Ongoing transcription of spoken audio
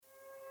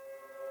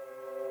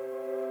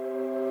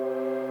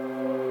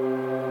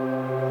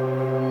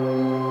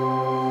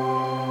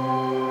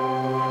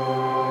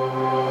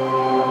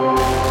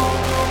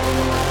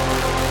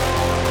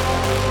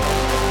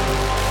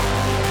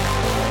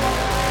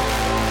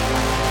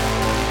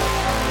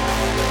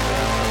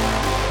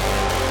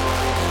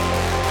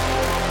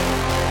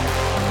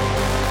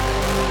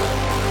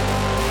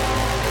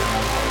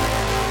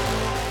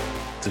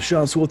the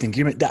Sean Swilkin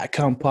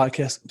Gimmick.com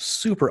podcast. I'm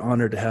super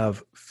honored to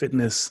have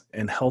fitness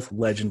and health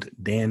legend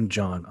Dan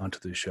John onto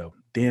the show.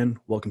 Dan,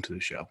 welcome to the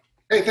show.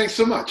 Hey, thanks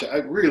so much.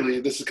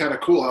 This is kind of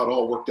cool how it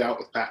all worked out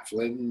with Pat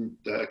Flynn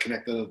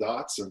connecting the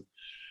dots. And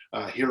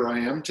here I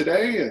am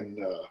today. And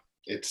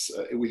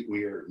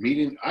we are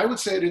meeting, I would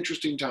say, at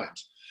interesting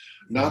times.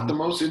 Not the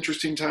most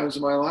interesting times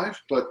of my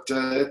life, but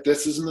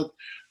this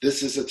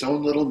is its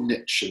own little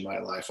niche in my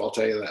life. I'll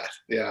tell you that.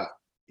 Yeah.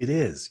 It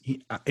is.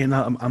 And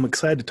I'm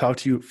excited to talk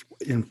to you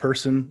in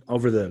person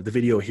over the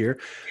video here.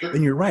 Sure.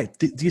 And you're right.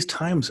 These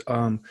times,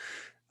 a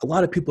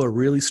lot of people are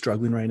really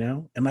struggling right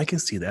now, and I can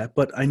see that.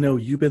 But I know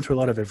you've been through a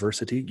lot of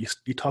adversity.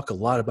 You talk a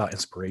lot about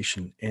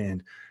inspiration,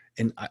 and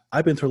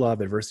I've been through a lot of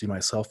adversity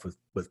myself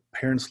with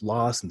parents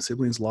lost and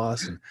siblings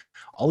lost, and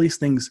all these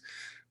things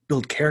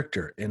build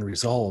character and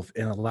resolve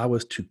and allow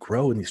us to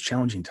grow in these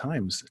challenging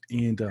times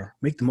and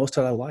make the most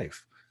out of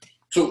life.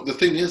 So the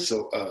thing is,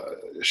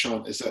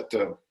 Sean, is that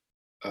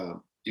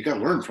you got to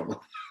learn from them.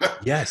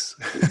 Yes.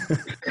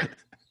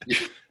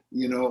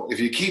 You know, if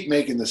you keep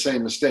making the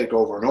same mistake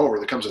over and over,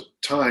 there comes a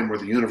time where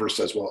the universe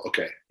says, well,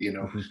 okay, you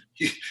know,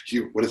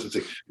 what does it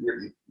say?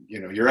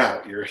 You're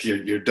out,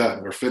 you're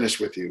done. We're finished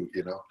with you,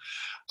 you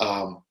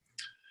know?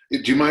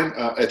 Do you mind?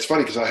 It's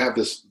funny because I have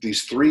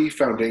these three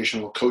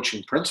foundational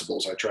coaching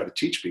principles I try to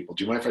teach people.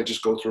 Do you mind if I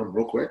just go through them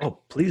real quick? Oh,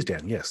 please,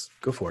 Dan. Yes,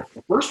 go for it.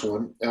 The first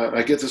one,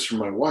 I get this from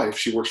my wife.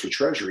 She works for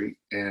Treasury,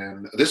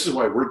 and this is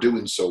why we're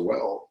doing so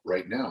well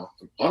right now.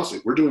 Honestly,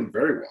 we're doing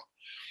very well.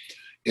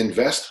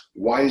 Invest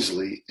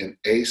wisely in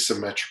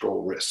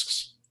asymmetrical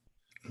risks.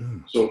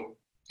 So,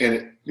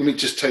 let me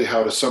just tell you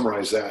how to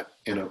summarize that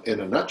in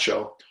a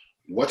nutshell.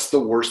 What's the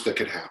worst that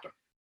could happen?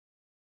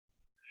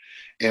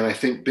 And I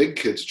think big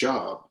kids'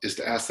 job is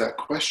to ask that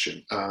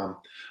question.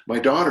 My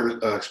daughter,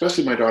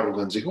 especially my daughter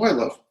Lindsay, who I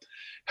love,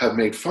 have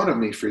made fun of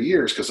me for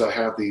years because I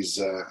have these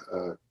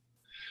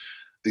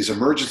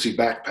emergency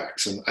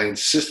backpacks, and I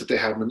insist that they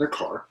have them in their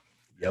car.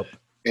 Yep.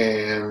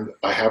 And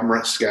I have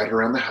them scattered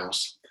around the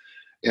house.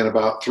 And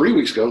about 3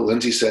 weeks ago,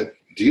 Lindsay said,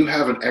 "Do you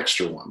have an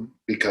extra one?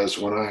 Because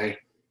when I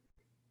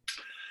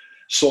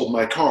sold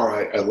my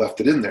car, I left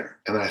it in there."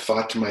 And I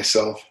thought to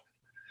myself,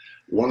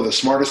 one of the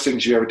smartest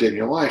things you ever did in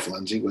your life,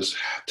 Lindsay, was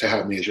to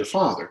have me as your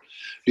father,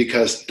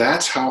 because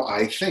that's how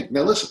I think.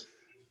 Now, listen,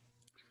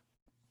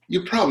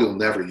 you probably will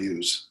never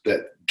use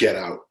that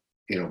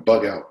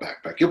bug out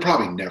backpack. You'll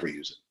probably never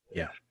use it.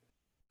 Yeah.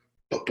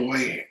 But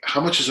boy,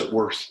 how much is it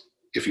worth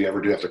if you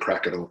ever do have to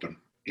crack it open?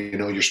 You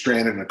know, you're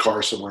stranded in a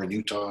car somewhere in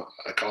Utah,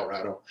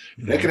 Colorado.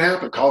 That can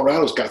happen.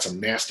 Colorado's got some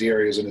nasty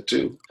areas in it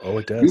too. Oh,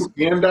 it does. You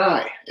can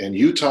die. In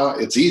Utah,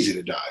 it's easy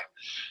to die.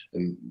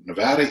 In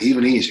Nevada,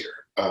 even easier.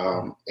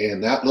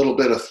 And that little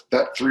bit of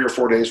that 3 or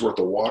 4 days worth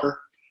of water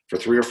for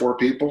 3 or 4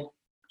 people,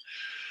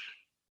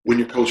 when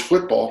you coach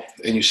football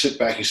and you sit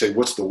back and you say,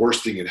 what's the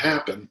worst thing that can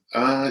happen?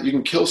 You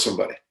can kill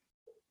somebody.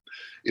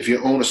 If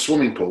you own a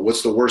swimming pool,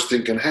 what's the worst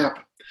thing can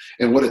happen?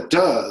 And what it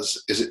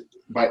does is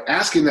by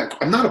asking that,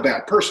 I'm not a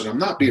bad person. I'm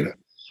not peeing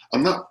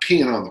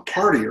on the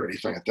party or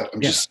anything like that.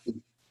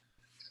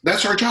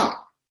 That's our job.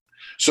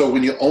 So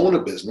when you own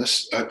a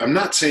business, I'm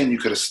not saying you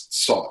could have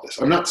solved this.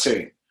 I'm not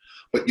saying.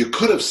 But you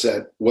could have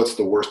said, what's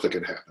the worst that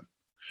can happen?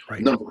 Right.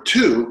 Number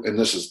 2, and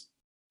this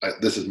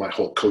is my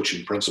whole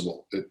coaching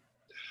principle. I'm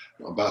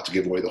about to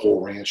give away the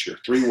whole ranch here.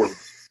 3 words.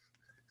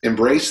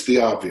 Embrace the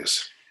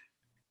obvious.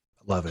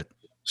 Love it.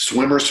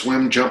 Swimmers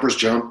swim, jumpers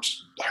jump,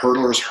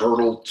 hurdlers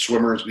hurdle,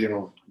 swimmers,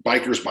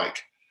 bikers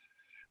bike.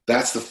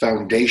 That's the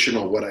foundation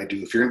of what I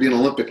do. If you're going to be an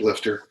Olympic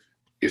lifter,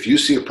 if you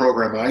see a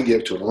program I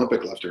give to an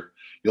Olympic lifter,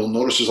 you'll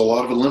notice there's a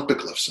lot of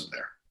Olympic lifts in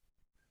there,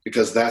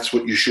 because that's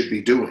what you should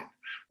be doing.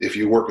 If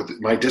you work with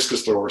my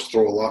discus throwers,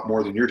 throw a lot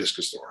more than your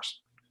discus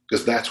throwers,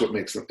 because that's what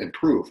makes them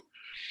improve.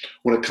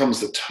 When it comes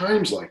to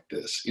times like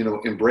this,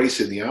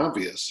 embracing the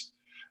obvious.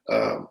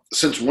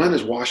 Since when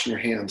is washing your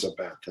hands a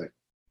bad thing?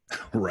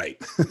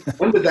 Right.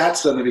 When did that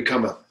suddenly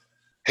become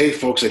hey,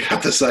 folks, I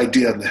got this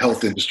idea in the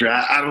health industry.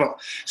 I don't know.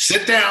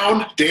 Sit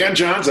down. Dan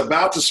John's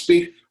about to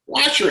speak.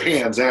 Wash your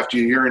hands after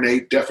you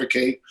urinate,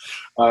 defecate,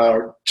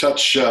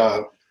 touch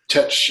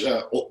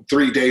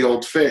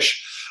 3-day-old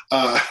fish.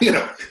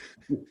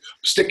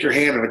 Stick your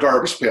hand in a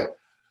garbage pail.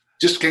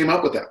 Just came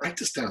up with that. Write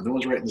this down. No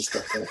one's writing this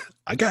stuff down.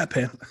 I got a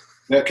pen.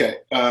 Okay.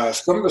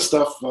 Some of the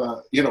stuff,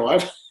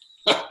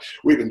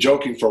 we've been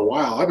joking for a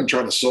while. I've been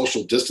trying to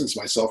social distance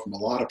myself from a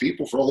lot of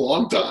people for a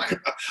long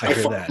time. I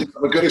hear that.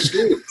 I'm a good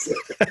excuse.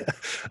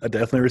 I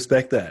definitely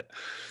respect that.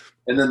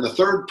 And then the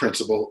third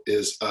principle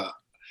is,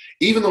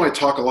 even though I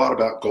talk a lot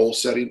about goal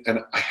setting, and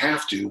I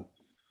have to,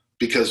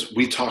 because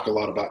we talk a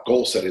lot about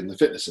goal setting in the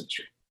fitness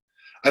industry,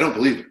 I don't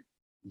believe it.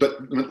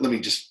 But let me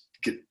just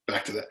get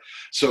back to that.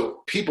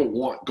 So people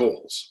want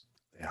goals.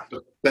 Yeah.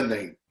 But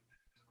then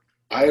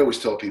I always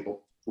tell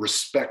people,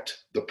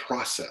 respect the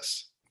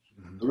process.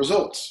 Mm-hmm. The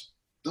results,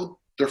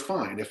 they're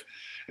fine.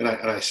 And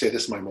I say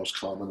this is my most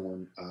common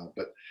one,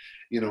 but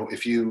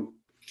if you,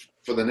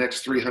 for the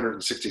next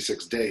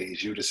 366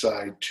 days, you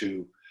decide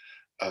to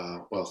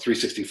well,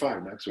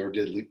 365 now, because we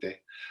did leap day.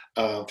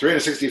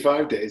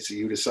 365 days,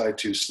 you decide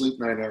to sleep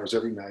 9 hours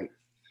every night,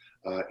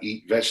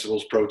 eat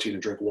vegetables, protein,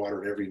 and drink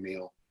water at every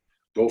meal.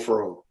 Go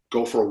for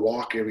a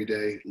walk every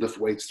day. Lift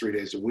weights 3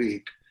 days a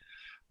week.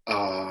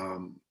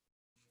 You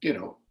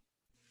know,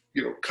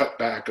 cut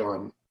back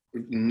on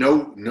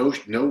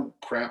no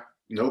crap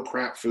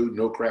food,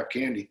 no crap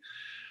candy.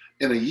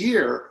 In a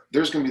year,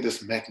 there's going to be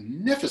this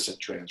magnificent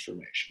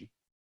transformation.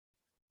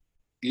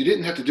 You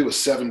didn't have to do a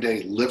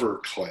 7-day liver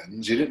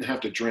cleanse. You didn't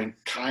have to drink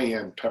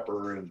cayenne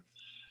pepper and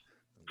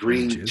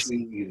green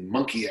tea and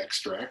monkey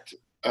extract.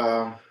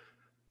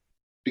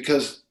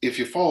 Because if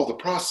you follow the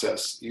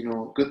process,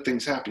 good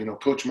things happen.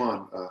 Coach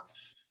Mon,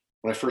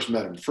 when I first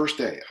met him, the first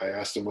day, I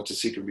asked him, what's the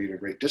secret to being a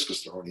great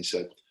discus thrower? And he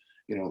said,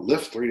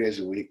 lift 3 days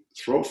a week,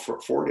 throw for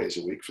 4 days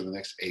a week for the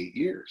next 8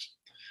 years.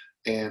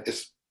 And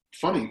it's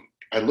funny,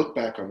 I look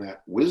back on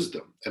that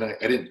wisdom, and I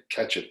didn't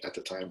catch it at the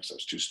time because I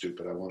was too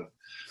stupid. I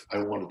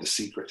wanted the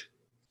secret.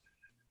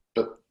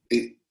 But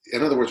in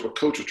other words, what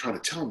Coach was trying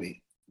to tell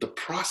me, the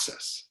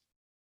process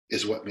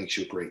is what makes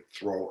you a great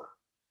thrower.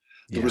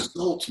 The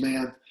results,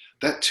 man,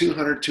 that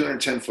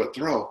 210 foot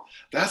throw,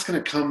 that's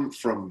going to come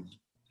from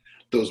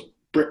those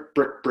brick,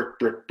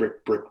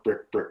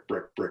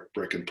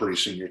 and pretty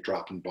soon you're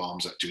dropping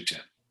bombs at 210.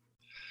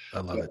 I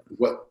love it.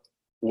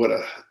 What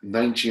a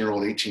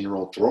 19-year-old,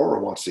 18-year-old thrower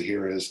wants to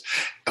hear is,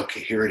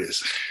 okay, here it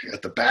is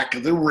at the back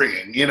of the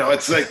ring.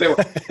 It's like they were,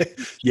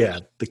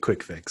 the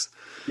quick fix.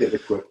 Yeah, the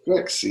quick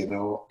fix.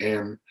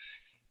 And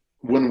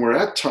when we're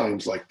at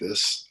times like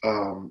this,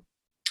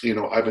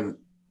 I've been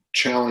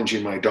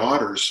challenging my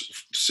daughters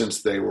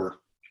since they were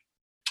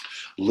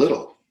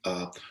little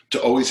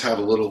to always have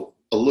a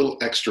little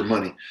extra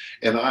money.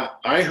 And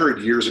I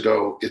heard years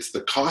ago, it's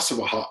the cost of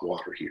a hot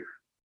water heater.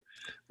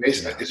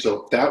 Basically,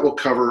 so that will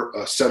cover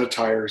a set of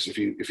tires if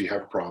you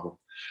have a problem.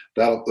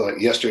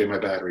 Yesterday my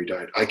battery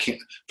died. I can't.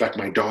 In fact,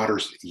 my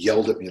daughters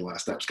yelled at me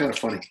last night. It was kind of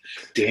funny.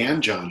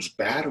 Dan John's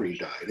battery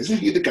died. Isn't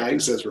he the guy who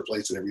says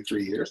replace it every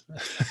 3 years?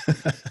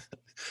 It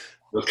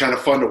was kind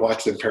of fun to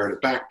watch them parrot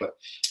it back. But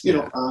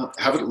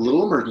have a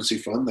little emergency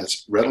fund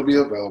that's readily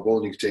available,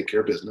 and you can take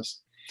care of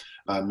business.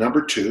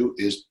 Number 2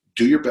 is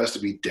do your best to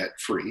be debt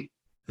free.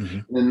 Mm-hmm.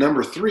 And then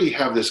number 3,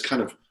 have this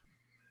kind of,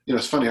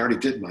 it's funny, I already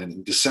did mine.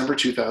 In December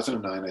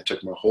 2009, I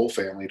took my whole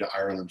family to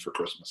Ireland for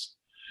Christmas.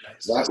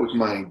 Nice. That was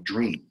my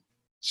dream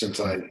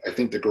since I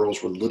think the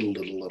girls were little.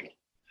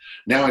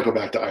 Now I go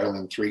back to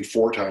Ireland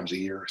 3-4 times a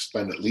year,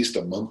 spend at least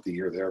a month a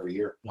year there every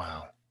year.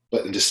 Wow.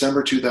 But in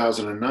December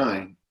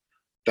 2009,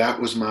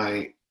 that's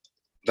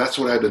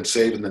what I've been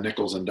saving the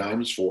nickels and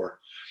dimes for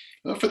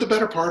the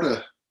better part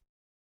of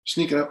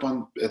sneaking up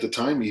on, at the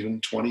time, even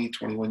 20,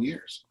 21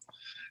 years.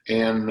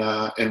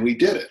 And we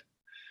did it.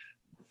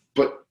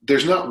 But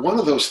there's not one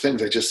of those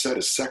things I just said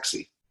is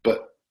sexy.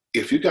 But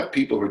if you've got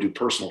people who do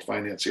personal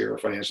finance here or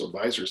financial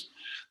advisors,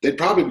 they'd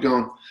probably be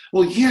going,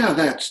 well, yeah,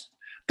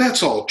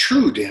 that's all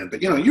true, Dan.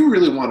 But, you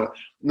really want to,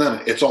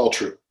 no, it's all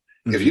true.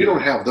 Mm-hmm. If you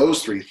don't have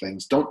those 3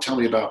 things, don't tell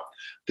me about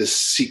this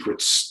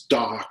secret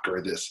stock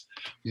or this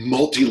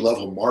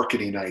multi-level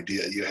marketing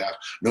idea you have.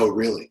 No,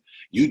 really.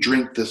 You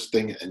drink this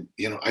thing and,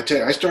 I tell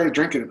you, I started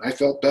drinking it and I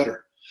felt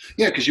better.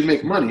 Yeah, because you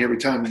make money every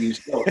time you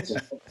sell it. So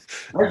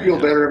I feel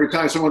better every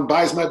time someone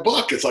buys my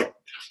book. It's like,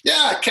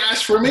 yeah,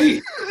 cash for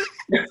me.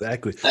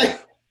 Exactly. Hey,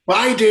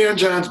 buy Dan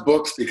John's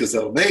books because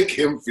they'll make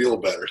him feel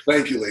better.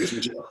 Thank you, ladies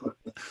and gentlemen.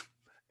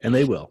 And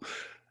they will.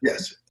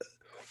 Yes.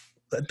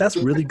 That's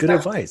really good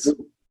advice.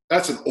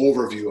 That's an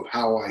overview of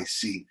how I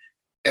see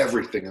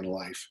everything in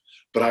life,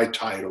 but I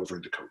tie it over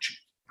into coaching.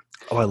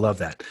 Oh, I love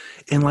that.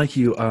 And like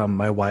you,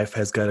 my wife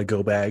has got a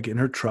go bag in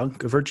her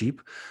trunk of her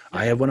Jeep.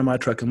 I have one in my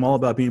truck. I'm all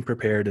about being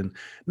prepared, and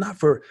not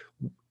for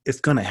it's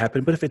going to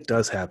happen, but if it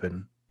does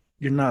happen,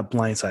 you're not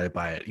blindsided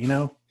by it,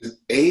 It's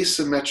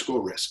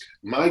asymmetrical risk.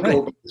 My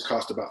go bags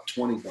cost about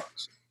 $20,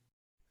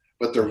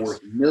 but they're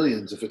worth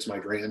millions if it's my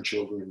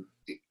grandchildren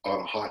on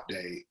a hot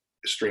day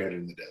stranded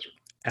in the desert.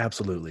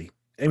 Absolutely.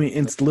 I mean,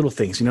 it's little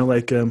things,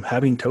 like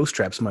having toe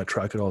straps in my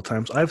truck at all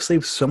times. I've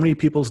saved so many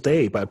people's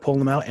day by pulling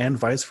them out and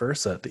vice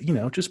versa.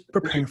 Just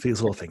preparing for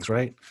these little things,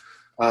 right?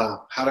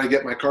 How did I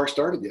get my car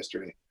started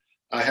yesterday?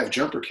 I have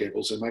jumper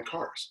cables in my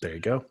cars. There you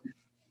go.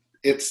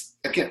 It's,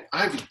 again,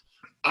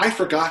 I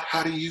forgot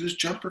how to use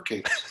jumper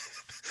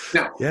cables.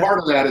 Now, part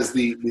of that is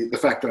the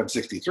fact that I'm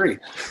 63.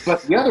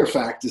 But the other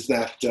fact is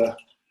that,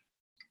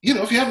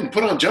 if you haven't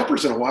put on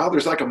jumpers in a while,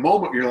 there's like a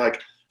moment where you're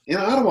like,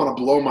 I don't want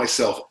to blow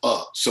myself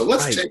up. So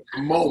let's take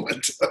a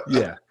moment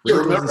to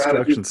remember how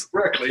to do it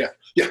correctly.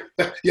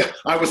 Yeah.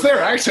 I was there.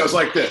 Actually, I was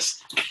like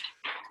this.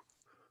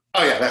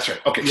 Oh, yeah, that's right.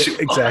 Okay, yeah,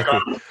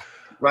 exactly.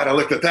 Right, I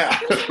looked at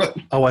that.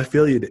 Oh, I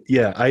feel you.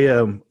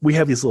 Yeah, we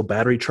have these little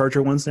battery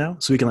charger ones now,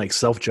 so we can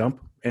self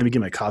jump, and we get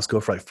them at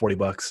Costco for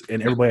 $40.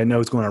 And everybody I know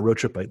is going on a road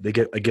trip. They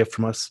get a gift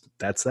from us.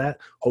 That's that.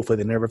 Hopefully,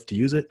 they never have to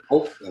use it.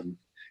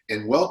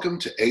 And welcome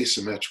to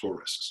asymmetrical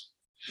risks.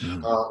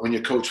 When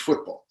you coach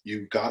football,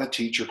 you got to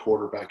teach your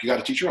quarterback, you got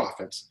to teach your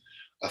offense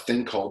a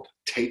thing called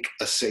take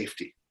a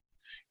safety.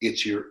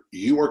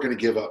 You are going to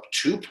give up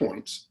 2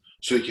 points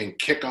so you can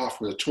kick off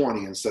from the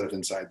 20 instead of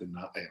inside the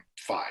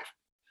 5.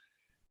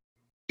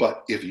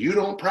 But if you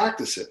don't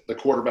practice it, the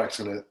quarterback's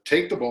going to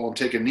take the ball and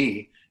take a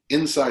knee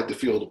inside the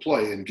field of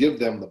play and give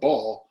them the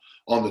ball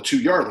on the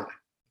 2-yard line.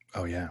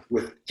 Oh, yeah.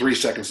 With 3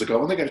 seconds to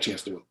go, and they got a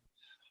chance to do it.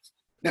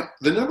 Now,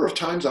 the number of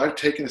times I've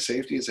taken a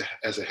safety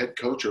as a head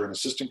coach or an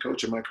assistant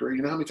coach in my career,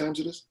 you know how many times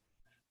it is?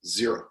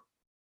 0.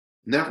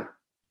 Never.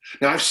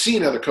 Now, I've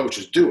seen other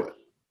coaches do it,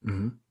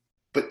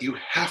 but you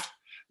have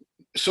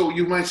 – so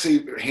you might say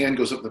your hand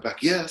goes up in the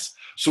back. Yes.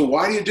 So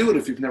why do you do it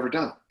if you've never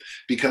done it?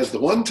 Because the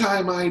one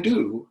time I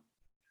do,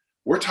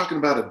 we're talking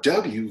about a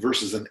W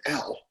versus an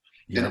L.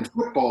 Yep. And in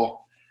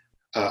football,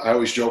 I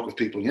always joke with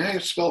people, you know how you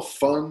spell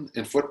fun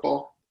in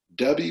football?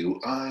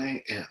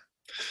 W-I-N.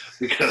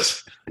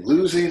 Because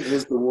losing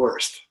is the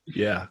worst.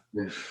 Yeah.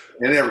 And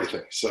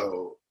everything.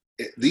 So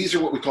these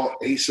are what we call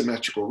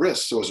asymmetrical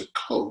risks. So as a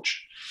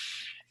coach,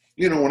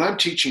 you know, when I'm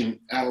teaching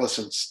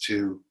adolescents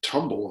to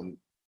tumble and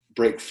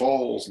break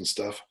falls and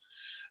stuff,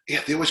 yeah,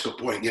 they always go,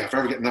 boy, yeah, if I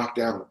ever get knocked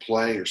down in a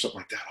play or something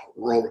like that, I'll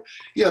roll.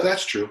 Yeah,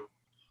 that's true.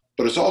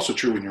 But it's also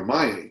true when you're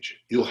my age,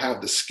 you'll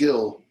have the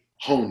skill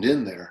honed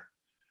in there.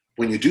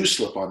 When you do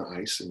slip on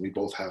ice, and we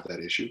both have that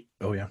issue.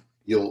 Oh, yeah.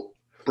 You'll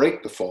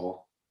break the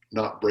fall,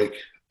 not break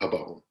a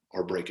bone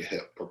or break a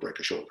hip or break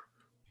a shoulder.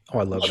 Oh,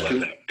 I love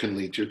that. Can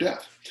lead to your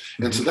death.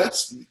 And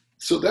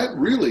so that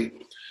really,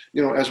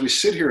 you know, as we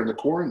sit here in the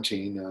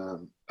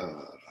quarantine,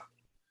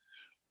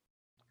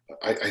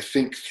 I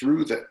think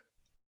through that,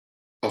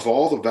 of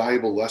all the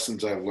valuable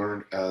lessons I've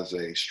learned as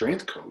a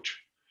strength coach,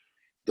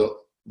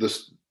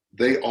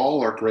 they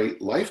all are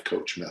great life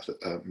coach method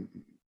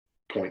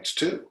points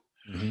too.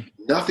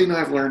 Nothing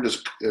I've learned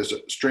as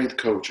a strength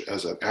coach,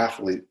 as an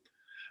athlete,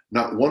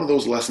 not one of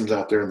those lessons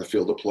out there in the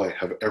field of play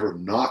have ever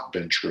not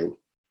been true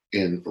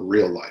in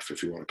real life,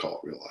 if you want to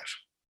call it real life.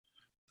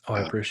 Oh,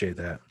 I appreciate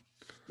that.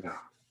 Yeah.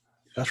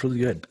 That's really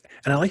good.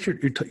 And I like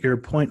your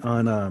point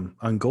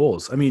on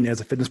goals. I mean,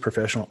 as a fitness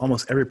professional,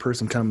 almost every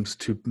person comes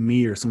to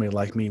me or somebody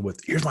like me with,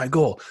 here's my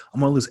goal. I'm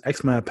going to lose X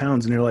amount of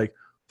pounds. And you're like,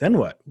 then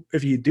what?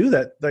 If you do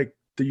that, like,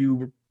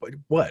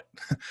 what?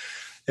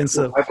 And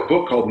so I have a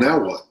book called Now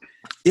What?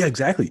 Yeah,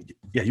 exactly.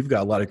 Yeah, you've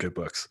got a lot of good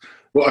books.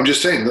 Well, I'm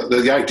just saying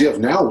the idea of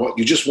now what?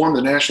 You just won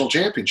the national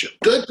championship.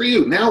 Good for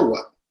you. Now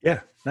what?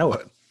 Yeah, now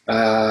what?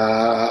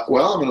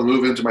 Well, I'm going to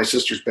move into my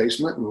sister's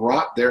basement and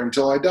rot there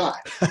until I die.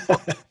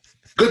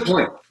 Good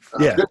plan.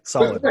 Yeah,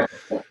 solid. Good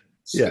plan.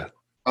 Yeah.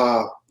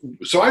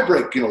 So I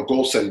break,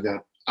 goal setting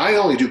down. I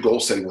only do goal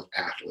setting with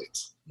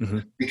athletes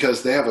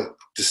because they have a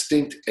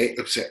distinct A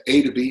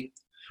to B.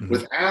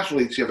 With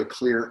athletes, you have a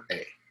clear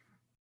A.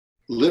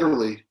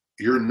 Literally,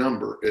 your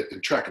number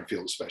in track and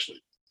field,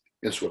 especially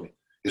in swimming,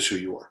 is who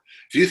you are.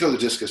 If you throw the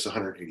discus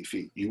 180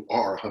 feet, you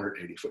are a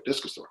 180-foot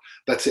discus thrower.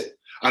 That's it.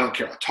 I don't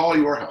care how tall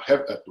you are, how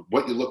heavy,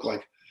 what you look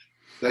like.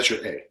 That's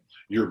your A.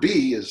 Your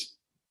B is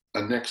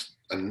a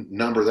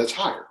number that's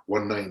higher,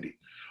 190,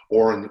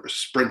 or in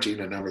sprinting,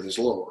 a number that's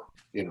lower,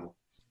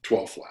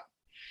 12 flat.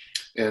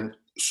 And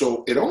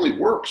so it only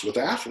works with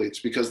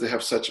athletes because they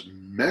have such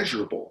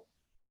measurable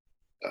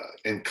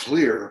and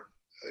clear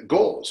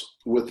goals.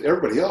 With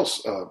everybody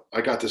else,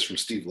 I got this from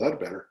Steve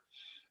Ledbetter,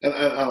 and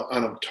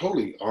I'm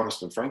totally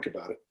honest and frank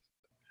about it.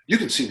 You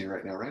can see me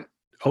right now, right?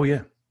 Oh,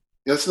 yeah.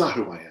 That's not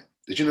who I am.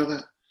 Did you know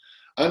that?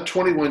 I'm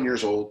 21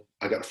 years old.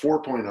 I got a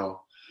 4.0.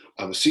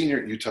 I'm a senior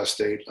at Utah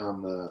State.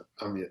 I'm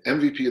the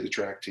MVP of the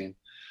track team.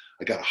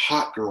 I got a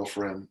hot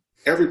girlfriend.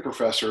 Every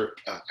professor,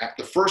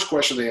 the first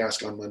question they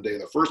ask on Monday,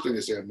 the first thing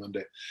they say on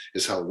Monday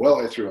is how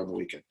well I threw on the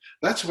weekend.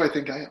 That's who I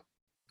think I am.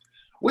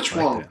 What's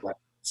wrong with that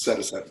set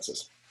of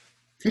sentences?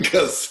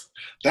 Because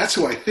that's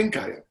who I think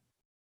I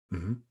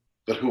am.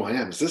 But who I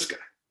am is this guy.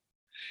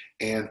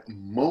 And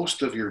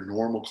most of your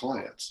normal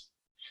clients,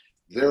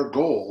 their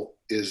goal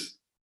is,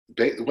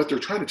 what they're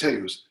trying to tell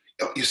you is,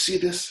 oh, you see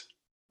this?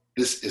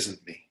 This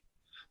isn't me.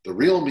 The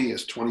real me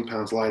is 20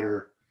 pounds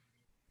lighter.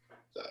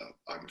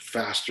 I'm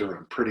faster.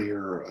 I'm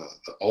prettier.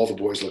 All the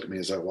boys look at me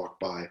as I walk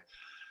by.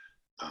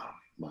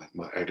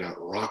 I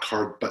got rock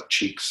hard butt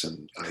cheeks,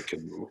 and I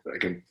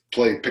can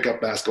pick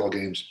up basketball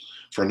games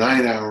for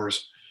 9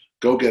 hours.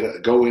 Go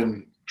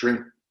in,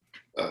 drink,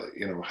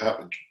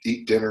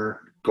 eat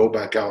dinner, go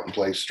back out and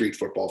play street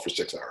football for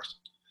 6 hours.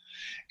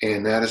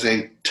 And that is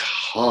a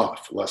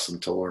tough lesson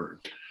to learn.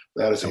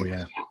 That is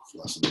tough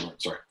lesson to learn.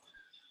 Sorry.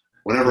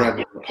 Whenever I'm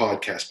on a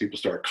podcast, people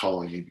start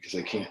calling me because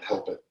I can't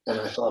help it.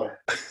 And I thought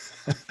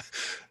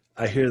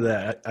I hear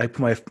that. I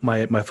put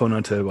my phone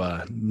onto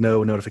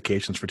no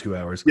notifications for 2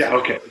 hours. Yeah.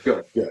 Okay.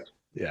 Good.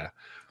 Yeah.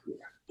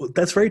 Well,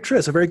 that's very true.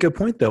 It's a very good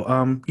point, though.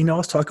 I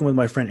was talking with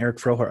my friend Eric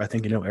Frohart. I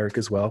think you know Eric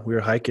as well. We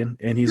were hiking,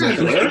 and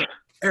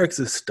Eric's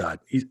a stud.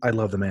 I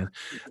love the man.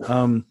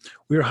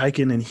 We were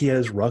hiking, and he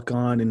has ruck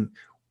on, and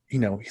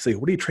he's like,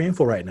 "What are you training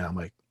for right now?" I'm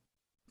like,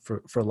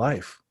 "For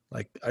life.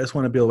 Like, I just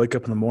want to be able to wake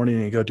up in the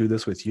morning and go do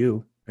this with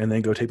you, and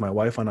then go take my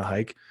wife on a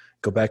hike,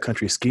 go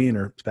backcountry skiing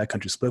or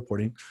backcountry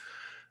splitboarding,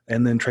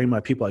 and then train my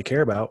people I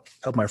care about,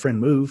 help my friend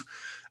move."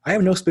 I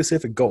have no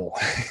specific goal.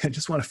 I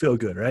just want to feel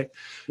good, right?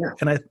 Yeah.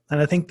 And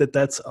I think that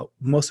that's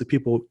most of the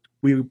people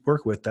we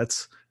work with.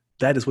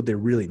 That is what they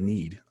really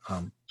need.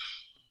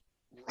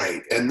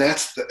 Right, and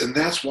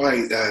that's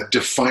why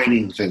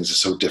defining things is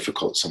so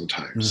difficult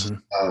sometimes.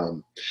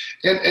 Mhm.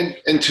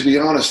 And to be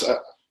honest,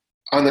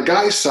 on the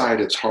guy's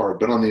side it's hard,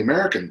 but on the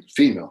American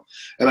female,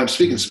 and I'm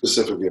speaking Mhm.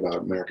 specifically about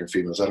American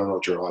females. I don't know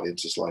what your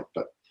audience is like,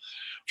 but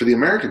for the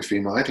American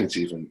female, I think it's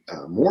even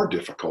more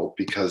difficult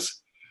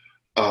because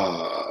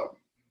uh,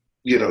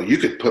 you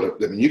could put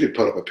up. I mean, you could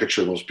put up a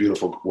picture of the most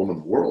beautiful woman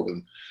in the world,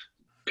 and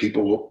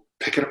people will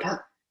pick it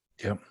apart.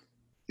 Yep.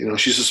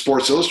 She's a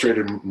Sports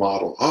Illustrated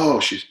model. Oh,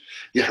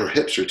 her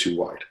hips are too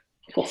wide.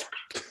 Oh,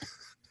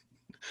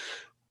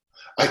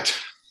 I,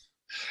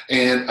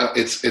 and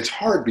it's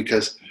hard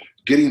because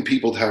getting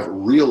people to have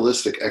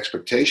realistic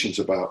expectations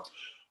about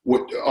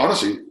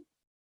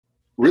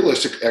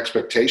realistic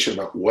expectation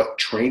about what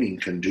training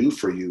can do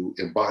for you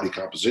in body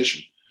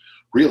composition.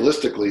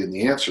 Realistically, and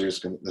the answer is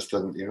this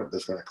doesn't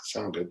that's going to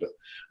sound good, but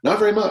not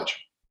very much.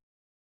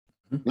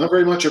 Mhm. Not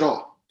very much at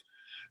all.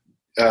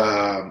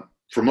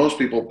 For most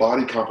people,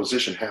 body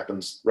composition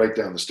happens right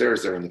down the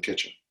stairs there in the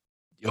kitchen.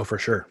 Oh, for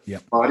sure.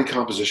 Yep. Body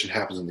composition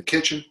happens in the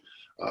kitchen.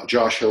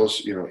 Josh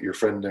Hillis, your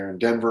friend there in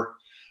Denver,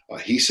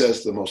 he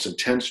says the most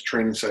intense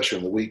training session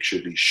of the week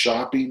should be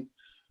shopping,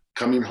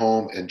 coming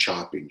home, and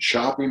chopping.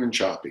 Shopping and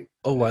chopping.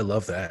 Oh, I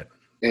love that.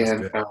 That's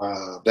And good.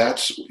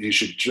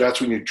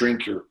 that's when you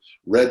drink your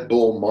Red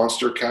Bull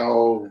Monster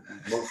Cow,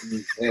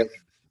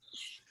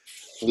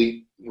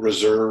 Fleet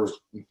Reserve,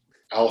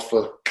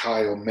 Alpha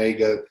Chi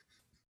Omega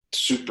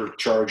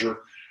supercharger,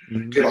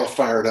 get all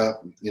fired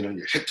up. You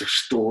hit the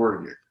store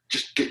and you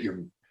just get your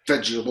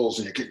vegetables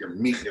and you get your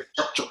meat and you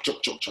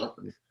chop.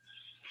 And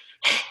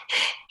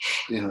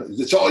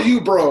it's all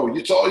you, bro.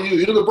 It's all you.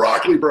 You're the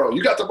broccoli, bro.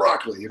 You got the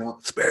broccoli.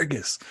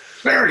 Asparagus.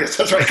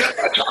 That's right.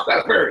 Chop that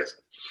asparagus.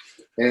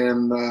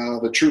 And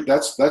the truth,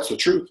 that's the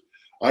truth.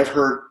 I've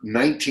heard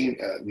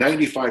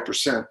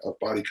 95% of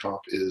body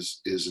comp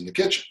is in the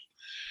kitchen.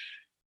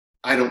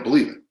 I don't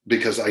believe it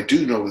because I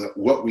do know that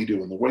what we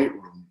do in the weight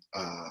room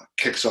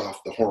kicks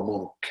off the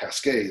hormonal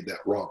cascade that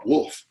Rob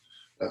Wolf,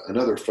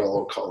 another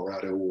fellow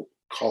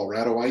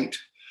Coloradoite,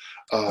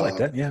 I like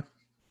that. Yeah.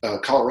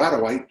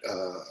 Coloradoite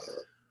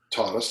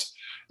taught us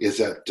is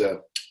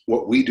that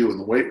what we do in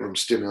the weight room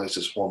stimulates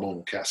this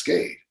hormonal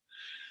cascade.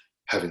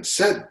 Having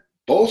said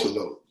both of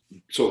those,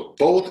 so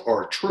both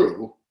are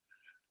true,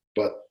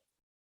 but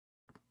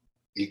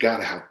you got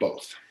to have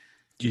both.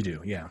 You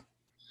do. Yeah.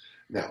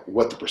 Now,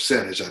 what the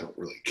percentage, I don't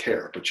really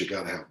care, but you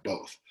got to have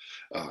both.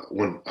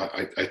 When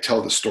I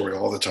tell this story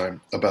all the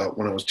time about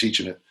when I was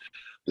teaching at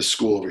the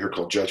school over here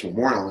called Judge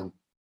Memorial, and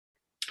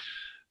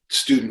a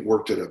student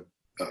worked at a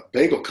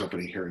bagel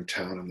company here in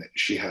town, and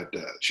she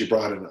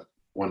brought in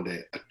one day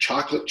a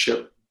chocolate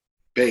chip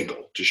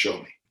bagel to show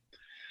me.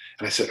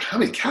 And I said, how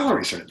many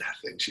calories are in that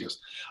thing? She goes,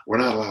 we're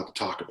not allowed to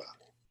talk about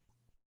it.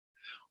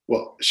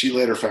 Well, she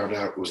later found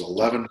out it was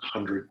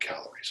 1,100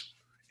 calories.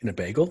 In a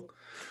bagel?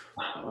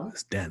 Uh-huh.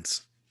 It's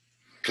dense.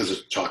 Because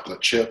it's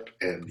chocolate chip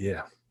and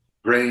Yeah.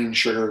 grain,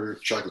 sugar,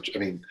 chocolate. I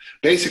mean,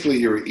 basically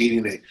you're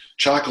eating a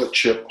chocolate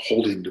chip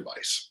holding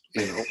device,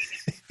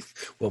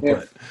 Well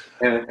put.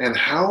 And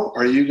how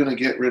are you going to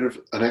get rid of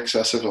an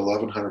excess of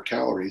 1,100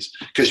 calories?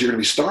 Because you're going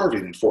to be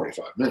starving in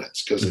 45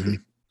 minutes because of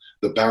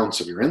the balance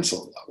of your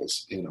insulin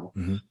levels,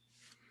 Mm-hmm.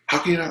 How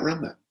can you not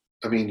run that?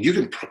 I mean,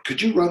 could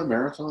you run a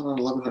marathon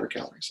on 1,100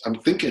 calories? I'm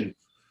thinking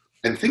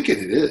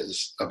it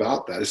is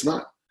about that. It's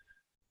not,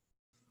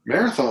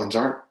 marathons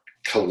aren't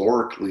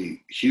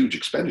calorically huge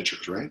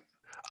expenditures, right?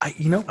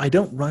 I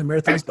don't run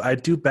marathons, but I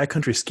do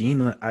backcountry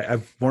skiing. And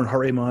I've worn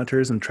heart rate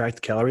monitors and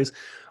tracked calories.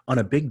 On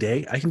a big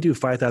day, I can do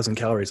 5,000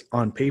 calories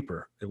on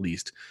paper, at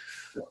least.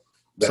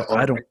 So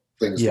I don't.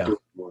 Yeah.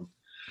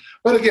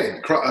 But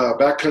again,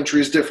 backcountry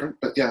is different.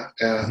 But yeah,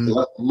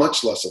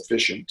 much less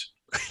efficient.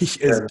 Is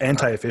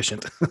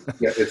anti-efficient.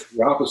 Yeah, it's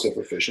the opposite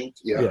of efficient.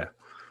 Yeah.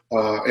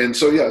 Yeah.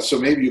 So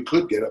maybe you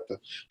could get up to,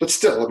 but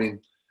still, I mean,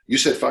 you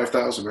said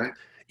 5,000, right?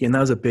 Yeah, and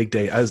that was a big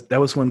day. That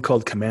was one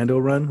called Commando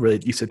Run, where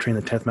they used to train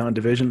the 10th Mountain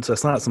Division. So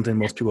it's not something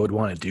most people would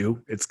want to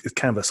do. It's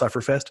kind of a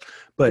sufferfest.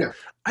 But yeah.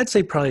 I'd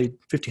say probably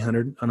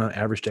 1,500 on an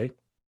average day.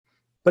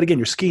 But again,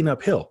 you're skiing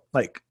uphill.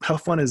 Like, how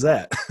fun is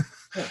that?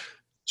 Yeah.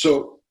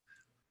 So,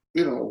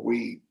 you're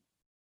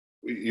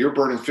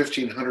burning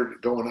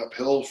 1,500 going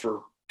uphill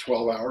for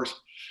 12 hours.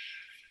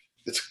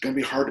 It's going to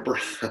be hard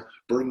to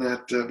burn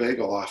that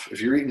bagel off.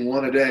 If you're eating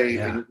one a day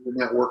and you're doing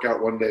that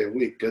workout one day a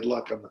week, good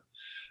luck on the.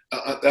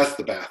 That's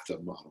the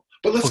bathtub model.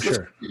 But let's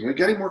sure. You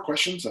got any more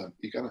questions?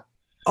 You gotta.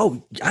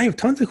 Oh, I have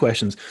tons of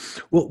questions.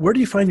 Well, where do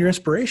you find your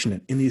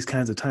inspiration in these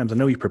kinds of times? I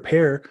know you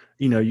prepare.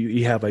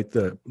 You have like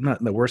not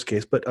in the worst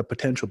case, but a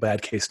potential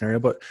bad case scenario.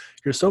 But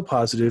you're so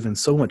positive and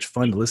so much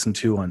fun to listen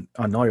to on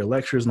all your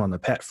lectures and on the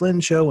Pat Flynn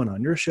show and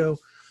on your show.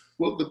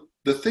 Well,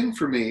 the thing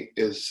for me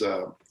is,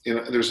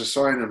 there's a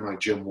sign on my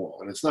gym wall,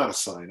 and it's not a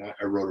sign.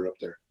 I wrote it up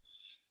there.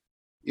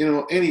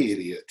 Any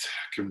idiot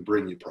can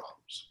bring you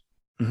problems.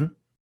 Mm-hmm.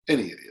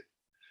 Any idiot.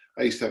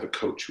 I used to have a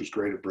coach who was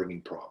great at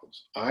bringing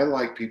problems. I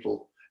like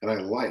people, and I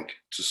like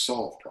to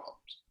solve problems.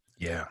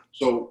 Yeah.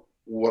 So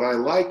what I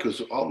like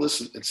is I'll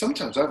listen, and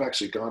sometimes I've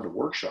actually gone to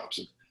workshops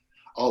and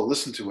I'll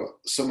listen to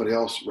somebody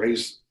else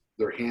raise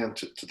their hand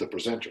to the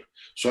presenter.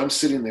 So I'm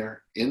sitting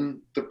there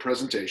in the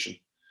presentation,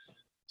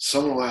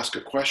 someone will ask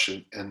a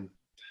question, and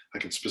I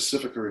can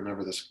specifically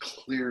remember this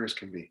clear as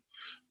can be,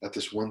 at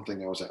this one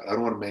thing I was at. I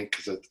don't want to make,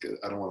 because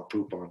I don't want to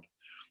poop on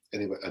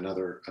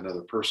another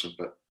person,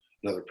 but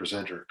another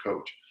presenter,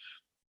 coach.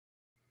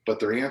 But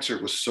their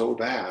answer was so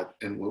bad,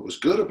 and what was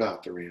good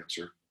about their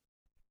answer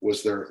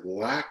was their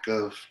lack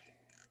of,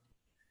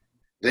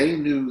 they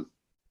knew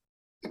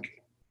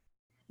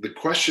the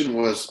question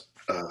was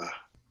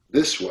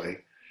this way,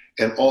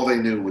 and all they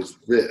knew was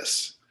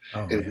this.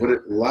 And what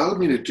it allowed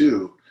me to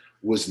do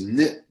was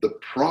knit the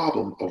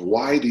problem of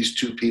why these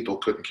two people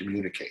couldn't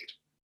communicate.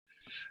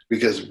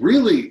 Because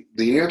really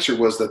the answer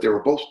was that they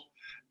were both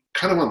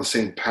kind of on the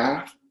same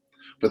path,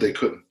 but they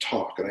couldn't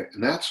talk.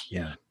 And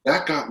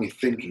that got me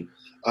thinking.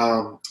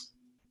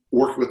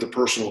 Worked with a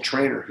personal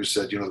trainer who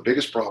said, the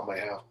biggest problem I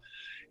have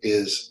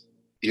is,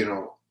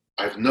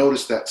 I've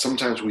noticed that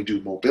sometimes we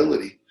do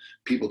mobility,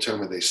 people tell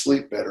me they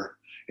sleep better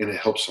and it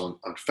helps on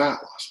fat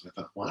loss. And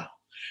I thought, wow.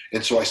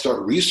 And so I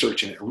started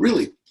researching it,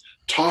 really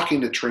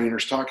talking to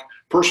trainers,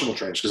 personal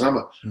trainers, because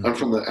I'm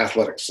from the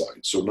athletic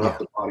side, so not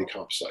the body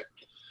comp side.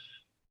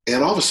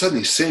 And all of a sudden,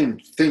 these same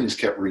things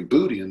kept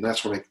rebooting, and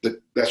that's where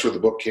the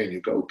book "Can You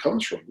Go"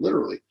 comes from.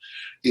 Literally,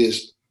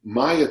 is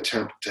my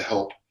attempt to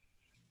help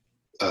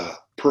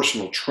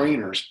personal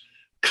trainers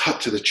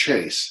cut to the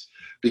chase.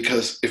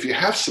 Because if you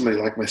have somebody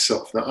like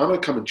myself, now I'm going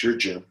to come into your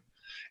gym,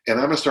 and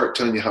I'm going to start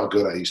telling you how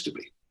good I used to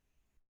be.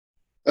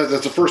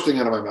 That's the first thing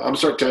out of my mouth. I'm going to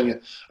start telling you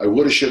I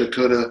woulda, shoulda,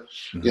 coulda,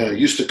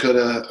 used to,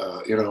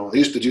 coulda, I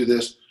used to do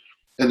this.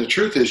 And the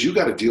truth is, you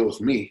got to deal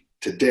with me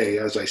today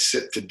as I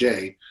sit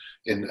today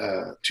in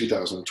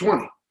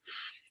 2020.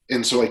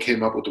 And so I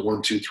came up with the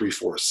 1, 2, 3,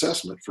 4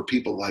 assessment for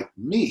people like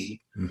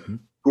me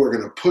who are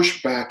going to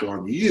push back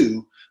on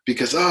you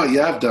because,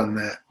 I've done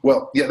that.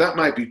 Well, yeah, that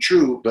might be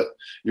true, but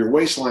your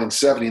waistline's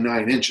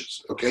 79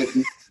 inches, okay?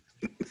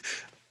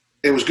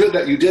 It was good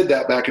that you did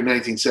that back in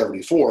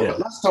 1974, but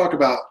let's talk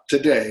about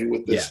today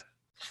with this.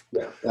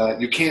 Yeah.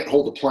 You can't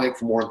hold a plank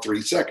for more than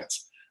 3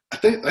 seconds.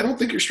 I don't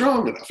think you're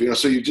strong enough,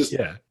 so you just,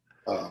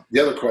 the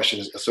other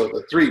question is, so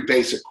the 3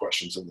 basic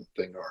questions in the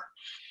thing are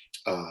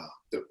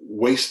the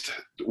waist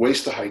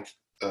to height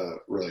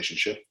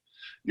relationship.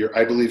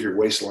 I believe your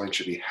waistline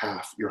should be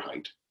half your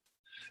height.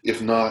 If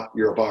not,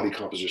 you're a body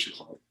composition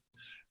client.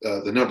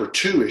 The number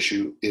 2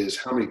 issue is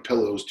how many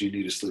pillows do you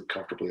need to sleep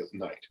comfortably at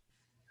night?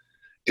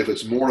 If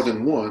it's more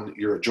than 1,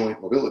 you're a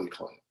joint mobility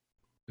client.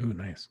 Ooh,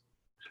 nice.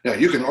 Now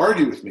you can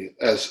argue with me,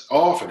 as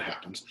often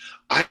happens.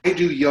 I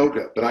do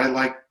yoga, but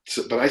I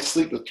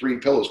sleep with 3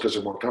 pillows because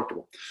they're more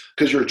comfortable.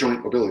 Because you're a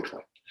joint mobility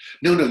client.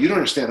 No, you don't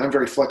understand. I'm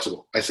very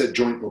flexible. I said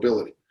joint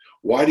mobility.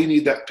 Why do you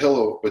need that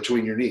pillow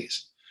between your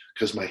knees?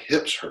 Because my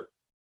hips hurt.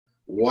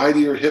 Why do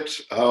your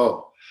hips?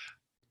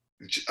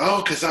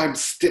 Because I'm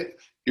stiff.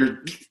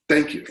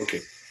 Thank you. Okay.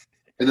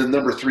 And then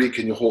number 3,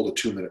 can you hold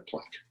a 2-minute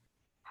plank?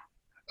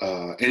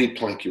 Any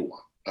plank you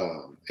want.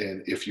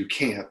 And if you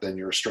can't, then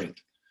you're a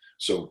strength.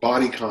 So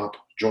body comp,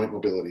 joint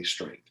mobility,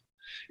 strength.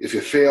 If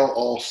you fail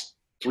all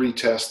 3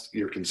 tests,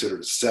 you're considered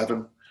a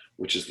 7,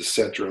 which is the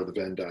center of the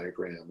Venn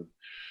diagram. And,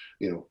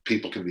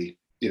 people can be,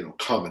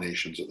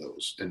 combinations of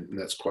those, and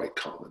that's quite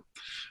common.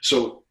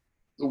 So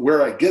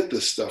where I get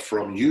this stuff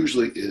from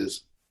usually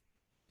is,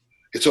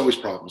 it's always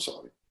problem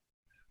solving.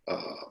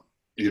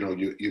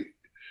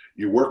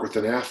 You work with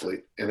an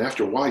athlete, and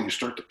after a while you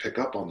start to pick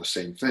up on the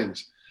same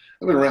things.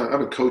 I've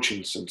been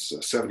coaching since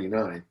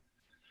 79.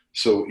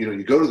 So,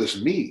 you go to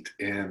this meet,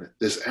 and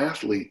this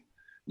athlete,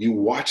 you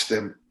watch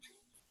them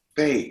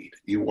fade,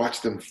 you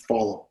watch them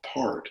fall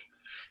apart.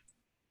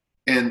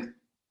 And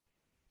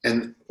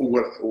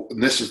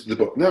this is the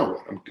book.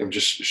 Now I'm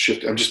just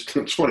shifting.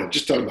 It's funny. I'm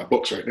just talking about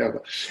books right now,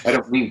 but I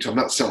don't mean to. I'm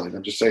not selling.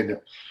 I'm just saying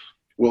that.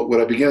 Well, what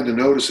I began to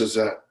notice is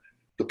that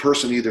the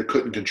person either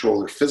couldn't control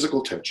their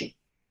physical tension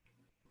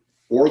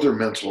or their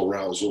mental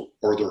arousal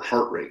or their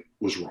heart rate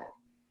was wrong.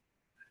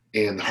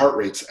 And the heart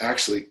rate's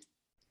actually,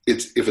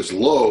 if it's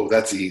low,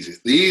 that's the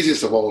easiest. The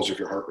easiest of all is if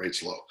your heart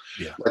rate's low.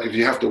 Yeah. Like if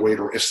you have to wait,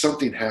 or if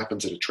something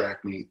happens at a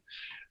track meet.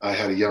 I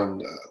had we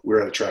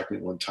were at a track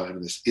meet one time,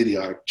 and this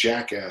idiotic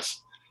jackass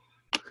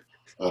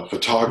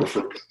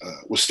photographer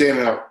was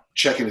standing out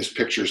checking his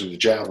pictures in the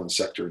javelin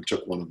sector and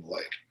took one in the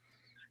leg.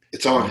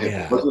 It's on him.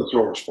 It wasn't the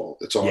thrower's fault.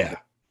 It's on him.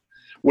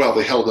 Well,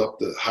 they held up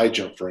the high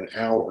jump for an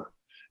hour,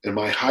 and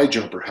my high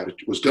jumper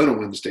was going to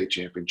win the state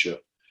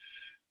championship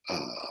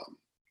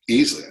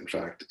easily, in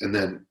fact. And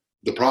then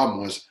the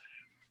problem was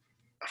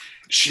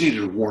she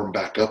needed to warm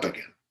back up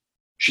again.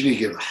 She needed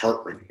to get her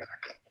heart rate back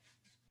up.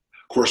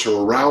 Of course, her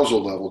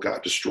arousal level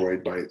got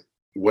destroyed by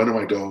when do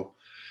I go?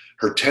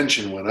 Her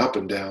tension went up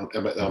and down.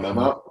 Am I up, am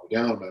I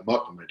down? Am I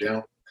up, am I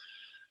down?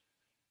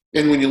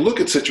 And when you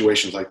look at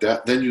situations like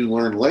that, then you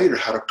learn later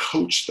how to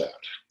coach that.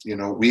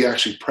 We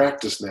actually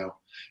practice now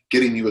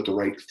getting you at the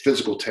right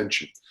physical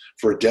tension.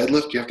 For a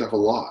deadlift, you have to have a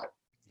lot.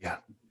 Yeah.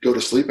 Go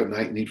to sleep at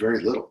night and need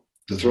very little.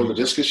 To throw the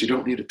discus, you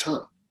don't need a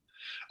ton.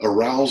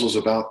 Arousal's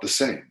about the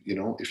same.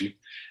 If you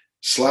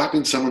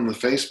slapping someone in the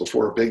face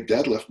before a big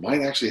deadlift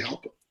might actually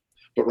help them.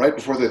 But right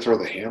before they throw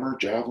the hammer,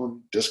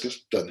 javelin,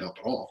 discus, doesn't help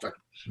at all. In fact,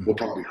 will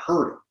probably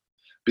hurt them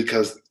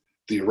because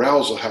the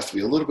arousal has to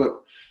be a little bit.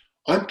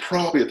 I'm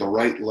probably at the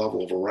right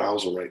level of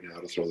arousal right now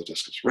to throw the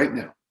discus right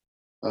now.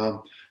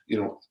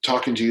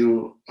 Talking to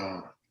you,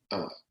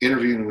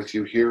 interviewing with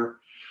you here,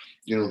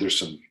 there's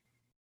some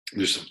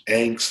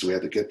angst. We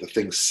had to get the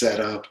thing set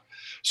up.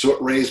 So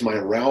it raised my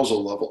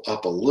arousal level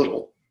up a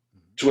little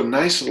to a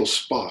nice little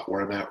spot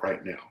where I'm at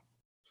right now.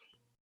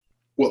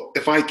 Well,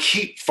 if I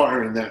keep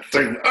firing that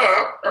thing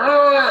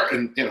up,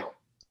 and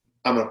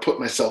I'm going to put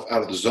myself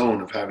out of the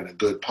zone of having a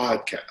good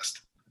podcast.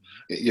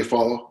 You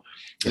follow?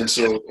 And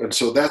so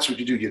that's what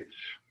you do.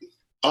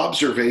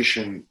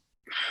 Observation.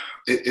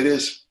 It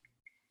is.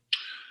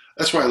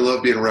 That's why I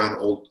love being around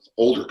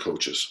older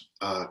coaches,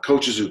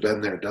 coaches who've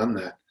been there, done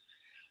that.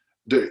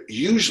 They're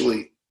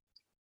usually,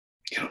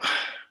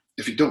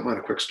 if you don't mind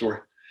a quick story,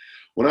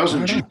 when I was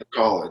in junior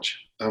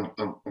college, I'm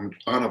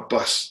on a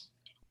bus.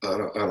 I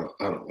don't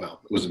know.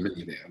 Well, it was a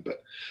minivan,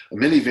 but a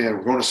minivan.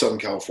 We're going to Southern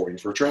California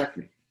for a track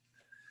meet.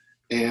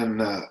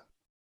 And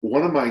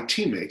one of my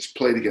teammates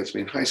played against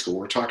me in high school.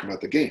 We're talking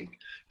about the game.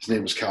 His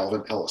name was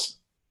Calvin Ellison.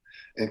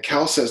 And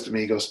Cal says to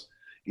me, he goes,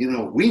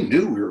 we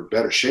knew we were in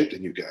better shape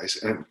than you guys.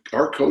 And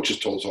our coaches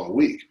told us all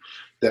week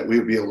that we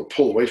would be able to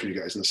pull away from you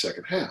guys in the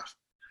second half.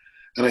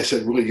 And I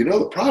said, well,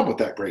 the problem with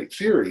that great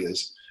theory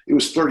is it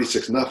was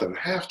 36-0 at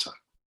halftime.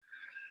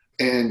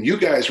 And you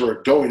guys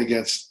were going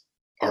against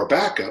our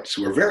backups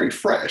who are very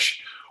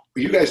fresh.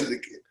 You guys,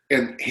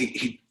 and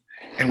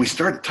and we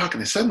started talking.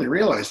 I suddenly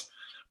realized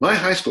my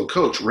high school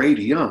coach, Ray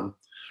DeYoung,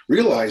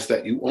 realized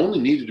that you only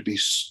needed to be,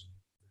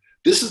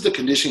 this is the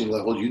conditioning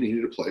level you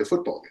needed to play a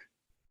football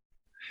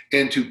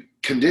game. And to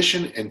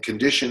condition and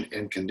condition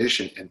and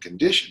condition and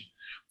condition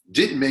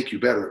didn't make you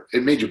better.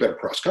 It made you a better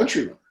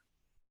cross-country runner,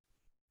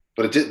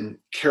 but it didn't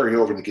carry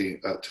over in the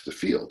game to the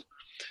field.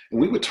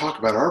 And we would talk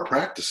about our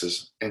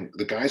practices, and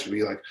the guys would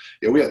be like,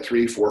 yeah, we had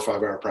 3, 4, 5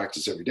 hour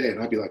practice every day.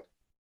 And I'd be like,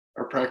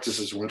 our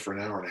practices went for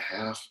an hour and a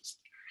half.